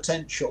fulfill their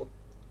potential.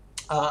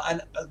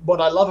 And what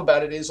I love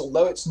about it is,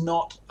 although it's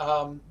not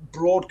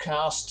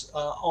broadcast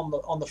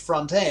on the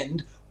front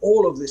end,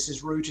 all of this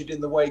is rooted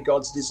in the way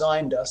God's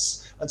designed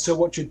us. And so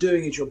what you're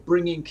doing is you're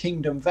bringing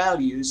kingdom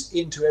values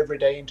into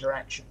everyday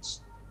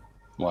interactions.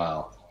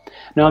 Wow.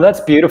 No, that's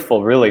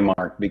beautiful, really,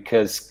 Mark,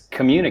 because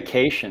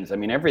communications, I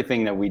mean,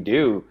 everything that we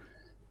do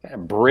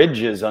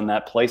bridges on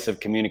that place of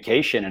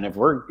communication. And if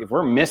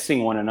we're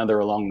missing one another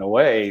along the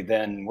way,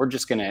 then we're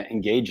just going to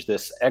engage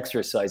this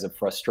exercise of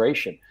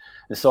frustration.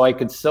 And so I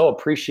could so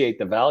appreciate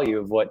the value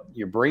of what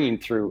you're bringing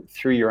through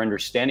your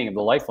understanding of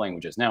the life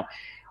languages. Now,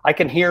 I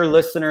can hear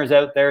listeners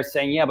out there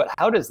saying, yeah, but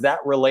how does that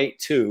relate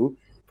to,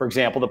 for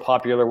example, the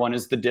popular one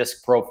is the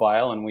disc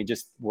profile. And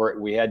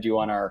we had you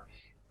on our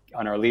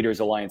Leaders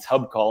Alliance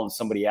hub call and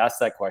somebody asked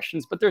that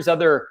questions, but there's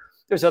other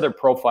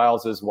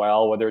profiles as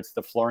well, whether it's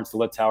the Florence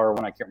Littauer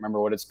one, I can't remember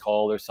what it's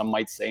called, or some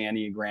might say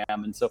Enneagram.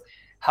 And so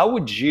how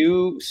would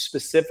you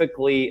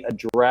specifically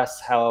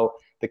address how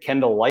the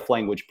Kendall Life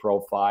Language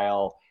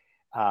profile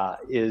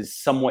is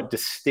somewhat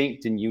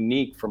distinct and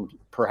unique from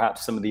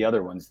perhaps some of the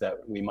other ones that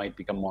we might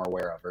become more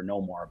aware of or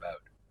know more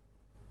about?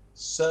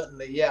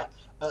 Certainly, yeah.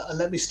 And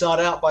let me start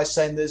out by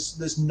saying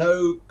there's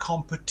no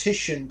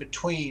competition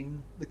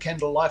between the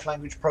Kendall Life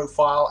Language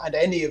profile and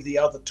any of the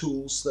other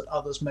tools that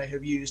others may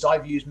have used.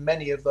 I've used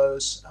many of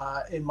those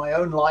in my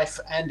own life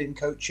and in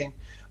coaching,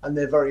 and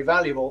they're very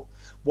valuable.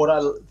 What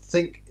I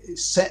think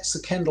sets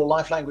the Kendall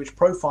Life Language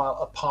profile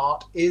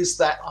apart is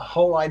that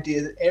whole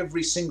idea that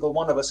every single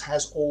one of us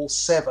has all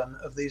 7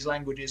 of these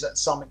languages at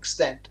some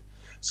extent.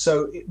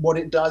 So what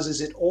it does is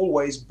it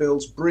always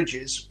builds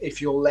bridges if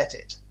you'll let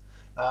it.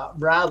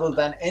 Rather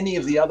than any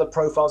of the other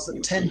profiles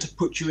that tend to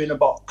put you in a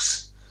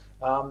box.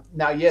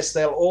 Now, yes,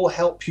 they'll all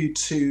help you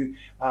to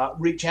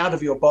reach out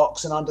of your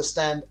box and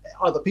understand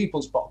other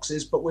people's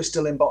boxes, but we're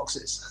still in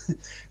boxes.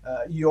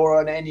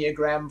 You're an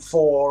Enneagram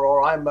 4,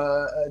 or I'm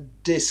a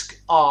disc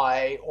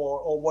I,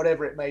 or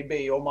whatever it may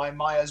be, or my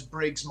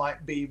Myers-Briggs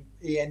might be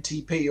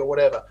ENTP or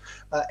whatever.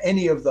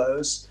 Any of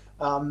those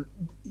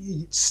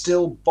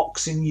still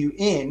boxing you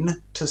in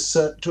to a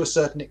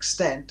certain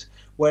extent,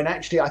 when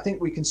actually I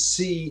think we can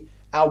see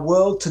our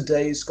world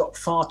today has got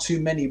far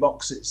too many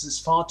boxes. There's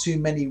far too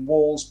many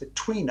walls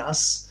between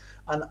us.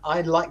 And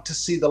I'd like to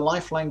see the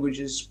Life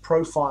Languages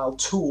profile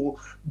tool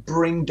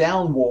bring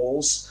down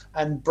walls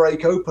and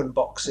break open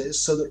boxes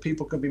so that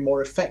people can be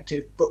more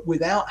effective, but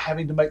without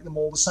having to make them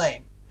all the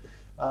same.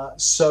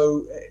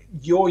 So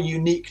your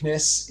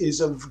uniqueness is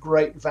of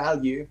great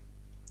value.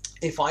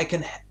 If I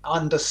can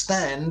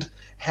understand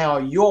how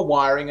your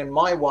wiring and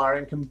my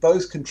wiring can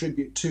both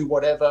contribute to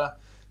whatever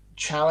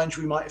challenge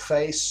we might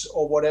face,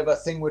 or whatever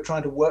thing we're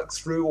trying to work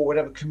through, or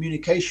whatever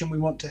communication we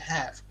want to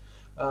have.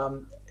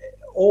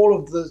 All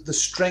of the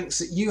strengths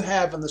that you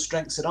have and the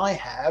strengths that I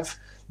have,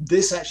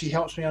 this actually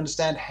helps me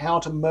understand how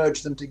to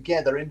merge them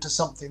together into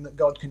something that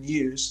God can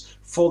use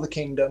for the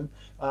kingdom,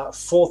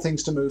 for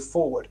things to move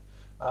forward.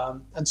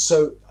 And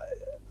so,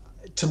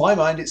 to my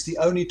mind, it's the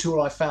only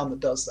tool I found that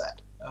does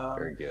that.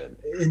 Very good.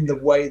 In the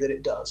way that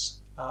it does.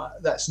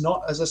 That's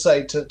not, as I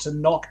say, to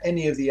knock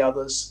any of the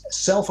others.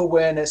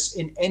 Self-awareness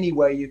in any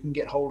way you can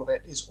get hold of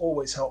it is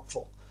always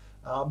helpful.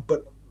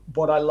 But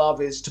what I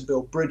love is to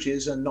build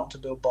bridges and not to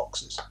build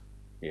boxes.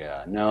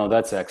 Yeah, no,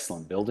 that's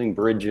excellent. Building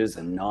bridges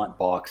and not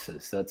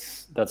boxes.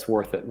 That's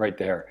worth it right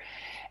there.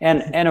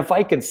 And if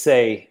I could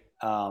say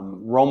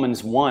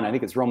Romans 1, I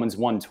think it's Romans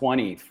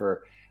 1:20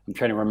 I'm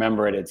trying to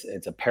remember it.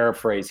 It's a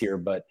paraphrase here,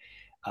 but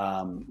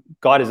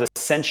God has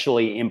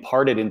essentially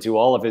imparted into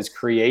all of his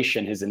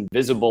creation, his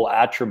invisible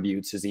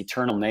attributes, his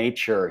eternal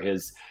nature,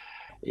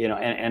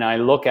 and I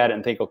look at it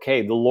and think,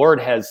 okay, the Lord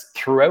has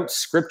throughout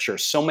scripture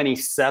so many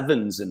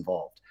 7s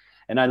involved.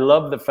 And I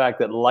love the fact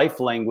that Life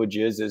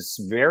Languages is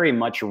very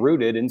much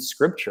rooted in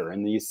scripture.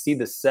 And you see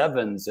the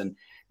 7s and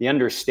the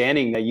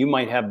understanding that you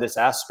might have this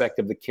aspect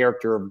of the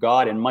character of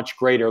God in much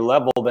greater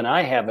level than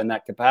I have in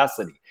that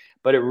capacity.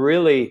 But it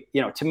really,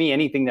 to me,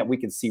 anything that we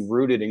can see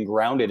rooted and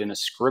grounded in a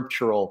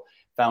scriptural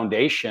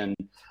foundation,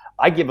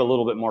 I give a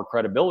little bit more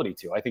credibility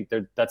to. I think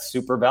that's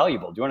super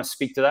valuable. Do you want to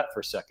speak to that for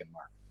a second,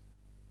 Mark?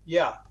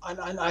 Yeah,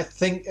 and I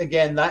think,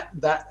 again,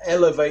 that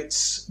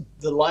elevates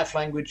the Life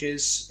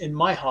Languages in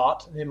my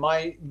heart and in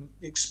my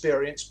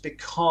experience,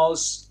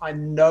 because I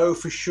know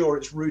for sure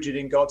it's rooted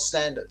in God's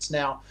standards.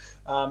 Now,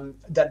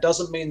 that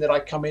doesn't mean that I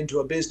come into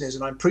a business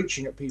and I'm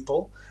preaching at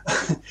people,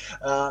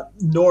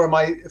 nor am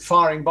I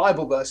firing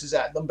Bible verses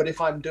at them. But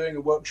if I'm doing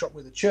a workshop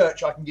with a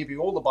church, I can give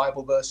you all the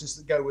Bible verses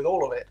that go with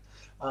all of it.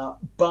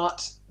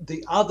 But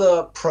the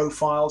other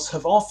profiles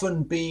have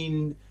often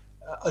been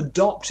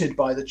adopted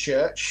by the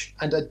church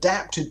and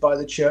adapted by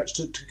the church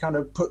to kind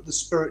of put the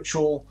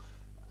spiritual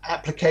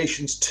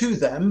applications to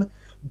them.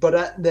 But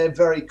at their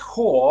very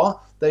core,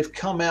 they've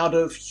come out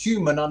of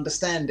human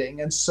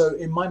understanding. And so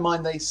in my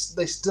mind, they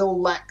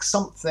still lack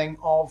something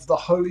of the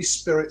Holy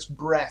Spirit's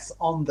breath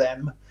on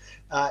them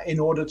in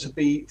order to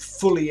be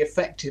fully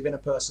effective in a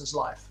person's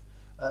life.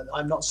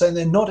 I'm not saying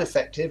they're not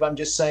effective. I'm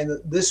just saying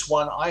that this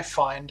one I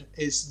find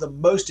is the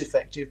most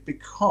effective,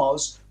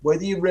 because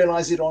whether you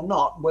realize it or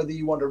not, whether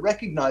you want to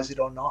recognize it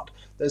or not,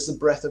 there's the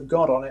breath of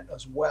God on it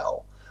as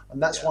well. And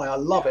that's why I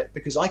love it,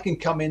 because I can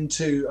come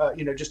into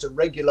just a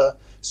regular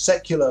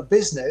secular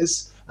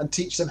business and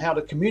teach them how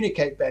to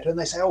communicate better. And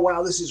they say, oh,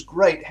 wow, this is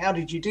great. How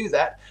did you do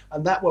that?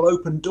 And that will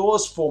open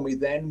doors for me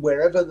then,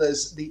 wherever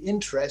there's the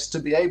interest, to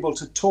be able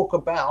to talk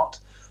about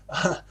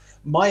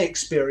my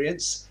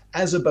experience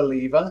as a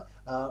believer,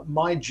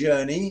 my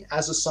journey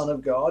as a son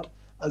of God,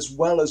 as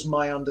well as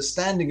my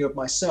understanding of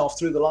myself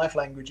through the Life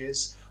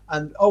Languages.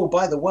 And, oh,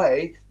 by the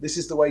way, this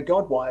is the way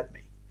God wired me.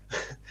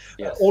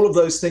 Yes. All of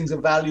those things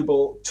are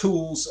valuable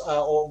tools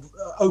or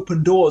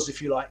open doors,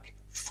 if you like,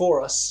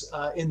 for us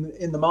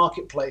in the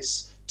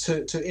marketplace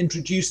to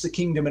introduce the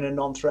kingdom in a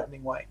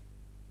non-threatening way.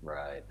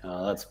 Right.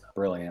 Oh, that's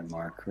brilliant,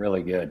 Mark.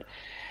 Really good.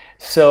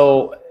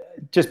 So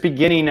just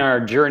beginning our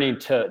journey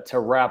to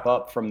wrap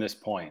up from this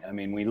point. I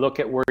mean, we look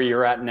at where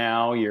you're at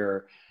now.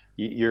 You're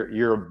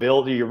a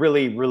builder. You're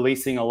really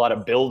releasing a lot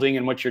of building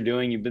in what you're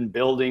doing. You've been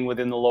building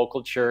within the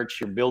local church.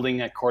 You're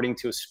building according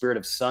to a spirit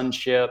of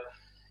sonship.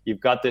 You've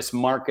got this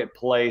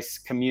marketplace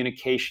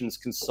communications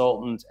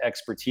consultant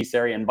expertise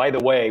area. And by the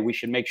way, we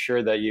should make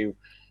sure that you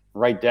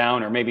write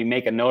down or maybe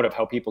make a note of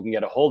how people can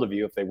get a hold of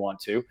you if they want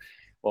to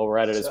while we're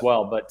at it as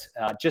well. But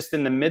just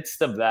in the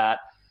midst of that,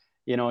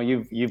 you know,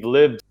 you've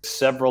lived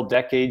several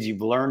decades.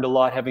 You've learned a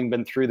lot, having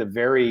been through the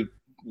very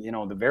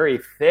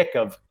thick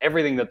of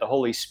everything that the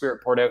Holy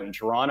Spirit poured out in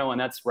Toronto, and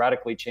that's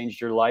radically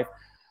changed your life.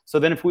 So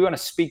then if we want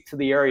to speak to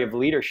the area of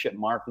leadership,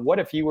 Mark, what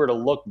if you were to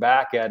look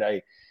back at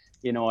a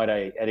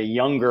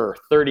younger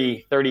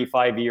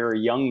 35 year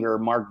younger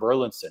Mark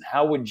Burlinson?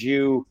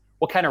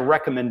 What kind of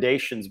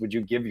recommendations would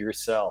you give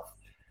yourself?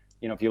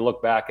 You know, if you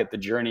look back at the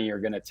journey you're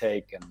going to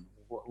take, and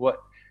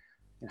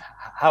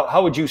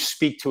how would you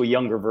speak to a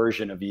younger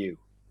version of you?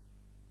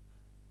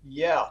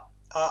 Yeah,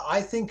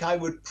 I think I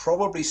would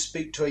probably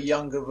speak to a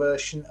younger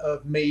version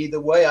of me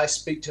the way I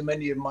speak to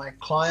many of my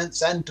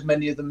clients and to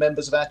many of the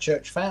members of our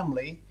church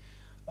family.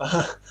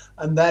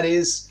 And that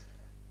is,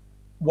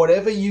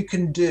 whatever you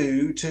can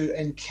do to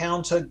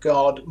encounter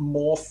God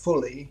more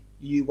fully,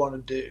 you want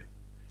to do.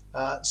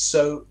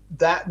 So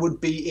that would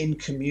be in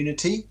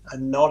community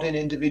and not in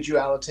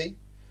individuality.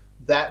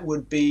 That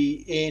would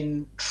be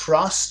in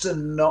trust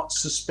and not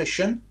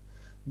suspicion.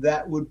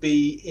 That would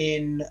be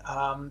in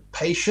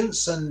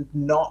patience and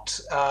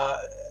not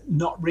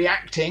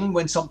reacting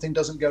when something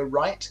doesn't go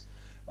right,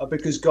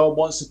 because God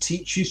wants to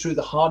teach you through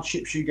the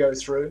hardships you go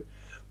through.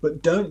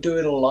 But don't do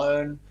it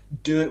alone.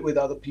 Do it with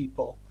other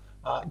people.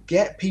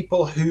 Get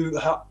people who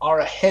are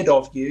ahead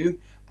of you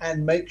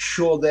and make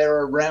sure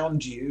they're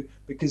around you,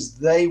 because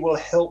they will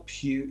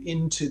help you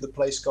into the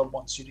place God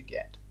wants you to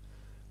get.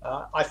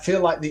 I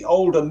feel like the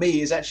older me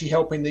is actually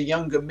helping the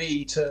younger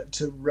me to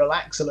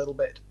relax a little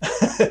bit.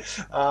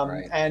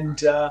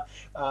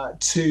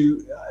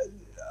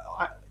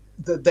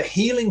 The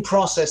healing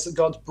process that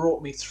God's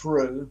brought me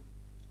through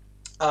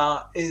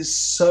is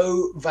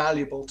so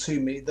valuable to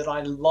me that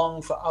I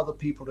long for other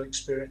people to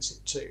experience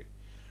it too.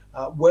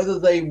 Whether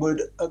they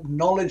would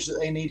acknowledge that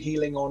they need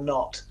healing or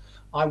not,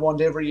 I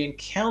want every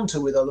encounter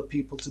with other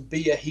people to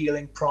be a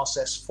healing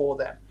process for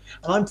them.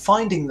 And I'm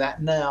finding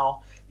that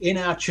now in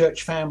our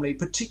church family,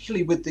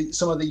 particularly with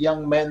some of the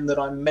young men that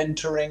I'm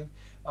mentoring,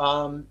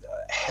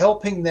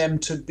 helping them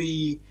to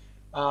be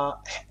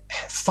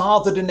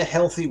fathered in a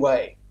healthy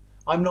way.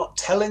 I'm not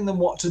telling them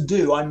what to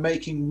do. I'm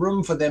making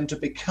room for them to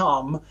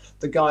become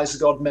the guys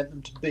God meant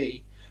them to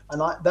be.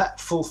 And that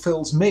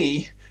fulfills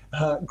me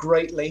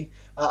greatly,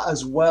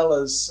 as well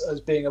as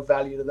being of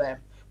value to them.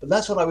 But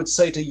that's what I would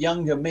say to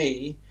younger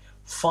me.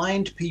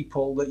 Find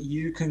people that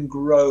you can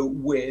grow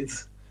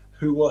with,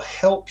 who will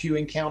help you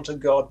encounter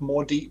God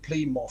more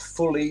deeply, more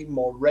fully,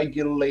 more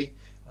regularly,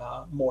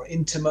 more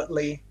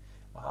intimately.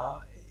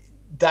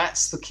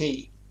 That's the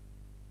key.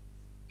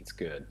 It's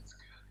good.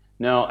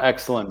 No,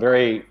 excellent.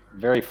 Very,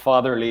 very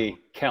fatherly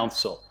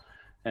counsel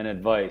and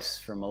advice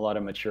from a lot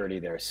of maturity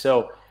there.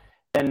 So,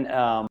 and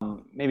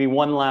maybe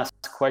one last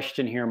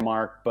question here,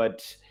 Mark,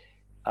 but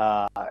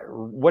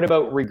what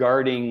about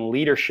regarding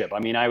leadership? I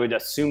mean, I would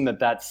assume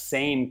that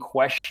same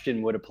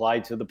question would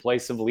apply to the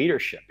place of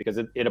leadership, because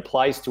it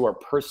applies to our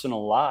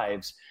personal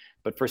lives.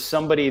 But for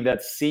somebody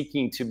that's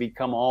seeking to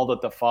become all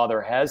that the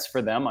Father has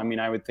for them, I mean,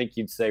 I would think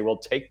you'd say, well,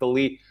 take the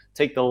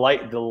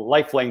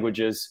life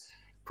languages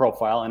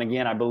profile. And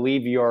again, I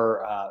believe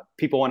your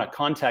people want to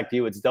contact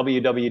you. It's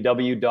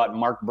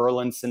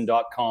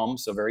www.markburlinson.com.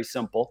 So very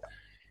simple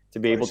to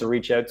be able to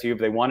reach out to you if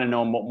they want to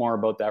know more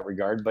about that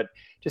regard. But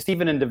just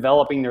even in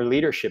developing their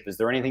leadership, is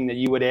there anything that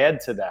you would add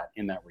to that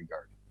in that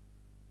regard?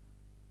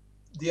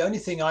 The only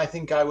thing I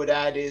think I would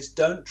add is,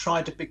 don't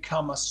try to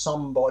become a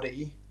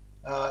somebody.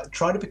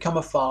 Try to become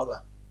a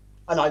father.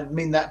 And I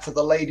mean that for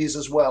the ladies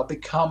as well.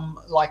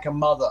 Become like a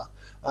mother.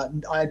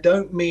 I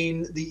don't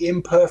mean the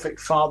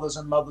imperfect fathers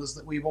and mothers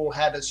that we've all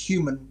had as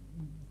human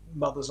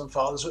mothers and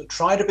fathers, but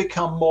try to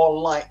become more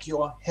like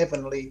your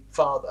heavenly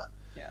Father.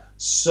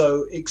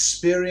 So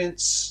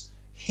experience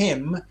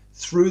him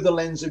through the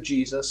lens of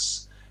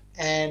Jesus,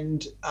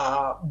 and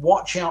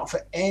watch out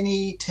for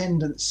any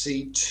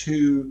tendency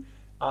to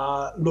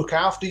look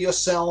after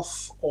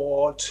yourself,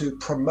 or to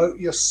promote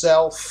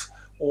yourself,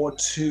 or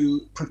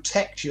to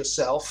protect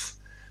yourself,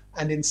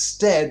 and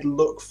instead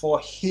look for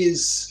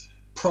his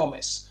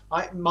promise.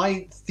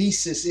 My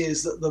thesis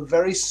is that the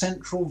very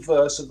central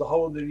verse of the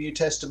whole of the New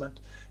Testament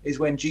is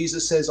when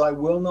Jesus says, "I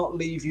will not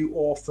leave you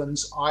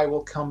orphans, I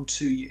will come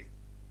to you."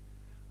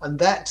 And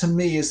that to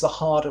me is the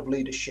heart of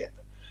leadership.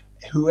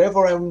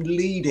 Whoever I'm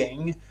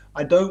leading,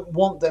 I don't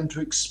want them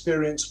to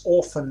experience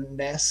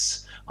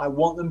orphanness. I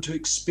want them to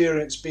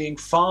experience being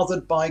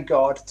fathered by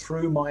God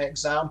through my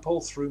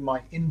example, through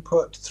my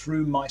input,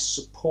 through my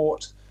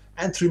support,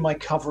 and through my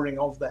covering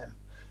of them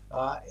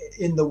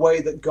in the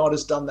way that God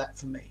has done that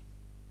for me.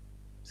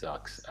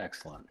 Sucks.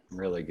 Excellent.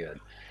 Really good.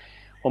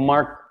 Well,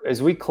 Mark,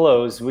 as we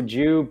close, would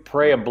you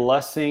pray a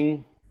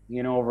blessing,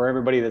 over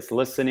everybody that's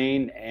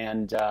listening?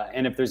 And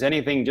if there's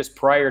anything, just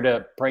prior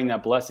to praying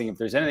that blessing, if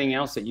there's anything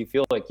else that you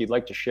feel like you'd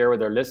like to share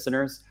with our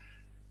listeners,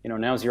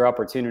 now's your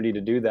opportunity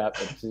to do that.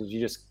 But you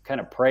just kind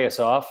of pray us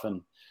off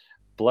and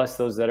bless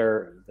those that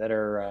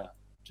are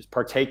just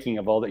partaking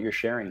of all that you're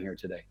sharing here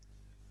today.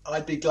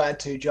 I'd be glad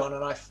to, John,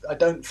 and I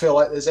don't feel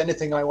like there's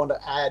anything I want to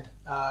add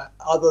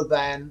other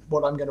than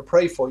what I'm going to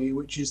pray for you,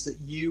 which is that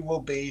you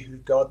will be who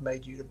God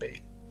made you to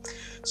be.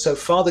 So,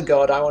 Father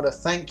God, I want to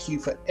thank you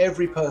for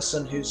every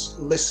person who's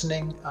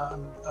listening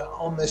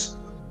on this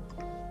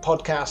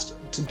podcast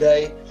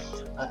today,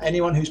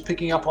 anyone who's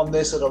picking up on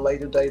this at a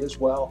later date as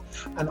well.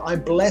 And I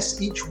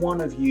bless each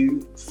one of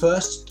you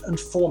first and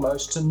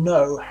foremost to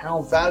know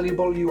how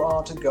valuable you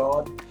are to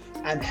God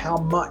and how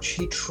much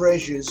he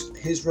treasures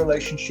his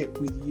relationship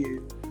with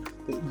you,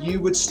 that you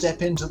would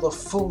step into the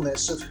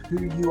fullness of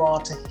who you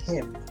are to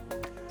him.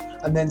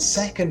 And then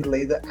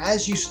secondly, that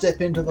as you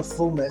step into the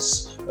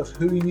fullness of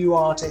who you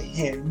are to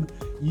him,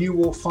 you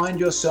will find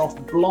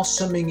yourself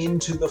blossoming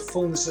into the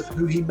fullness of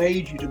who he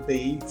made you to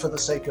be for the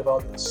sake of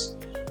others,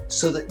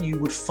 so that you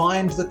would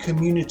find the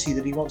community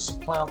that he wants to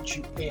plant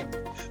you in,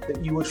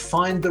 that you would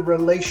find the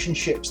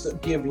relationships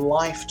that give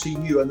life to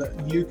you and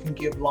that you can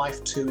give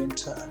life to in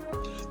turn,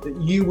 that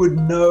you would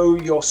know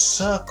your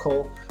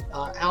circle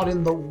out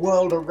in the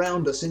world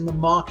around us, in the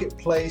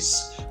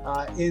marketplace,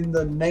 in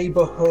the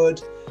neighborhood,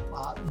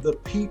 the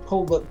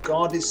people that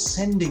God is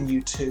sending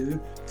you to,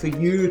 for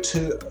you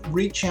to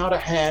reach out a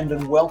hand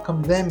and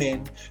welcome them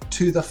in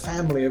to the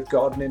family of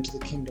God and into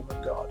the kingdom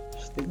of God.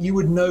 That you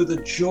would know the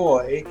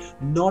joy,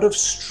 not of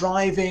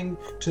striving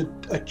to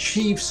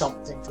achieve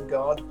something for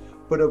God,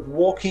 but of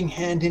walking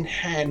hand in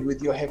hand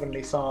with your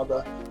Heavenly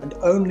Father and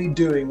only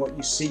doing what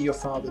you see your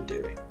Father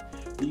doing.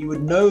 That you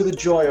would know the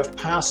joy of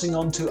passing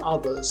on to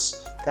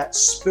others that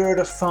spirit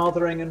of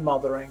fathering and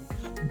mothering,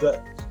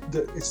 that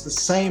it's the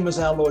same as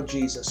our Lord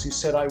Jesus, who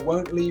said, I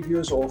won't leave you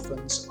as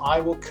orphans, I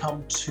will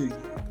come to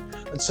you.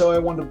 And so I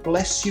want to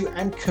bless you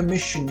and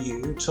commission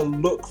you to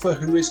look for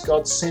who is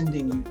God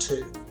sending you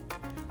to,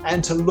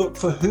 and to look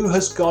for who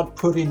has God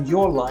put in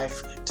your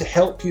life to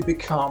help you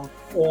become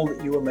all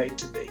that you were made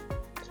to be.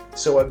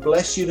 So I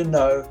bless you to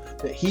know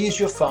that he is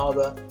your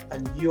Father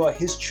and you are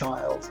his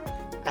child,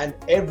 and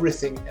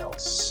everything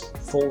else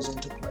falls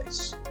into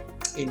place.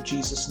 In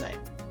Jesus' name,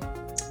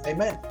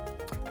 amen.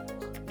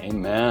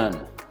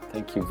 Amen.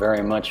 Thank you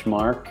very much,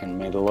 Mark, and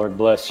may the Lord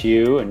bless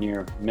you and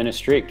your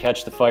ministry at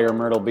Catch the Fire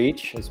Myrtle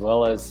Beach, as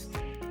well as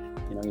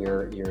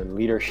your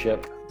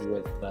leadership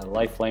with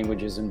Life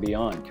Languages and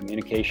Beyond,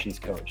 communications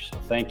coach. So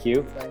thank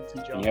you. Thank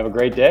you, John. And you have a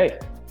great day.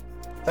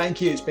 Thank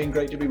you. It's been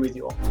great to be with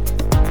you all.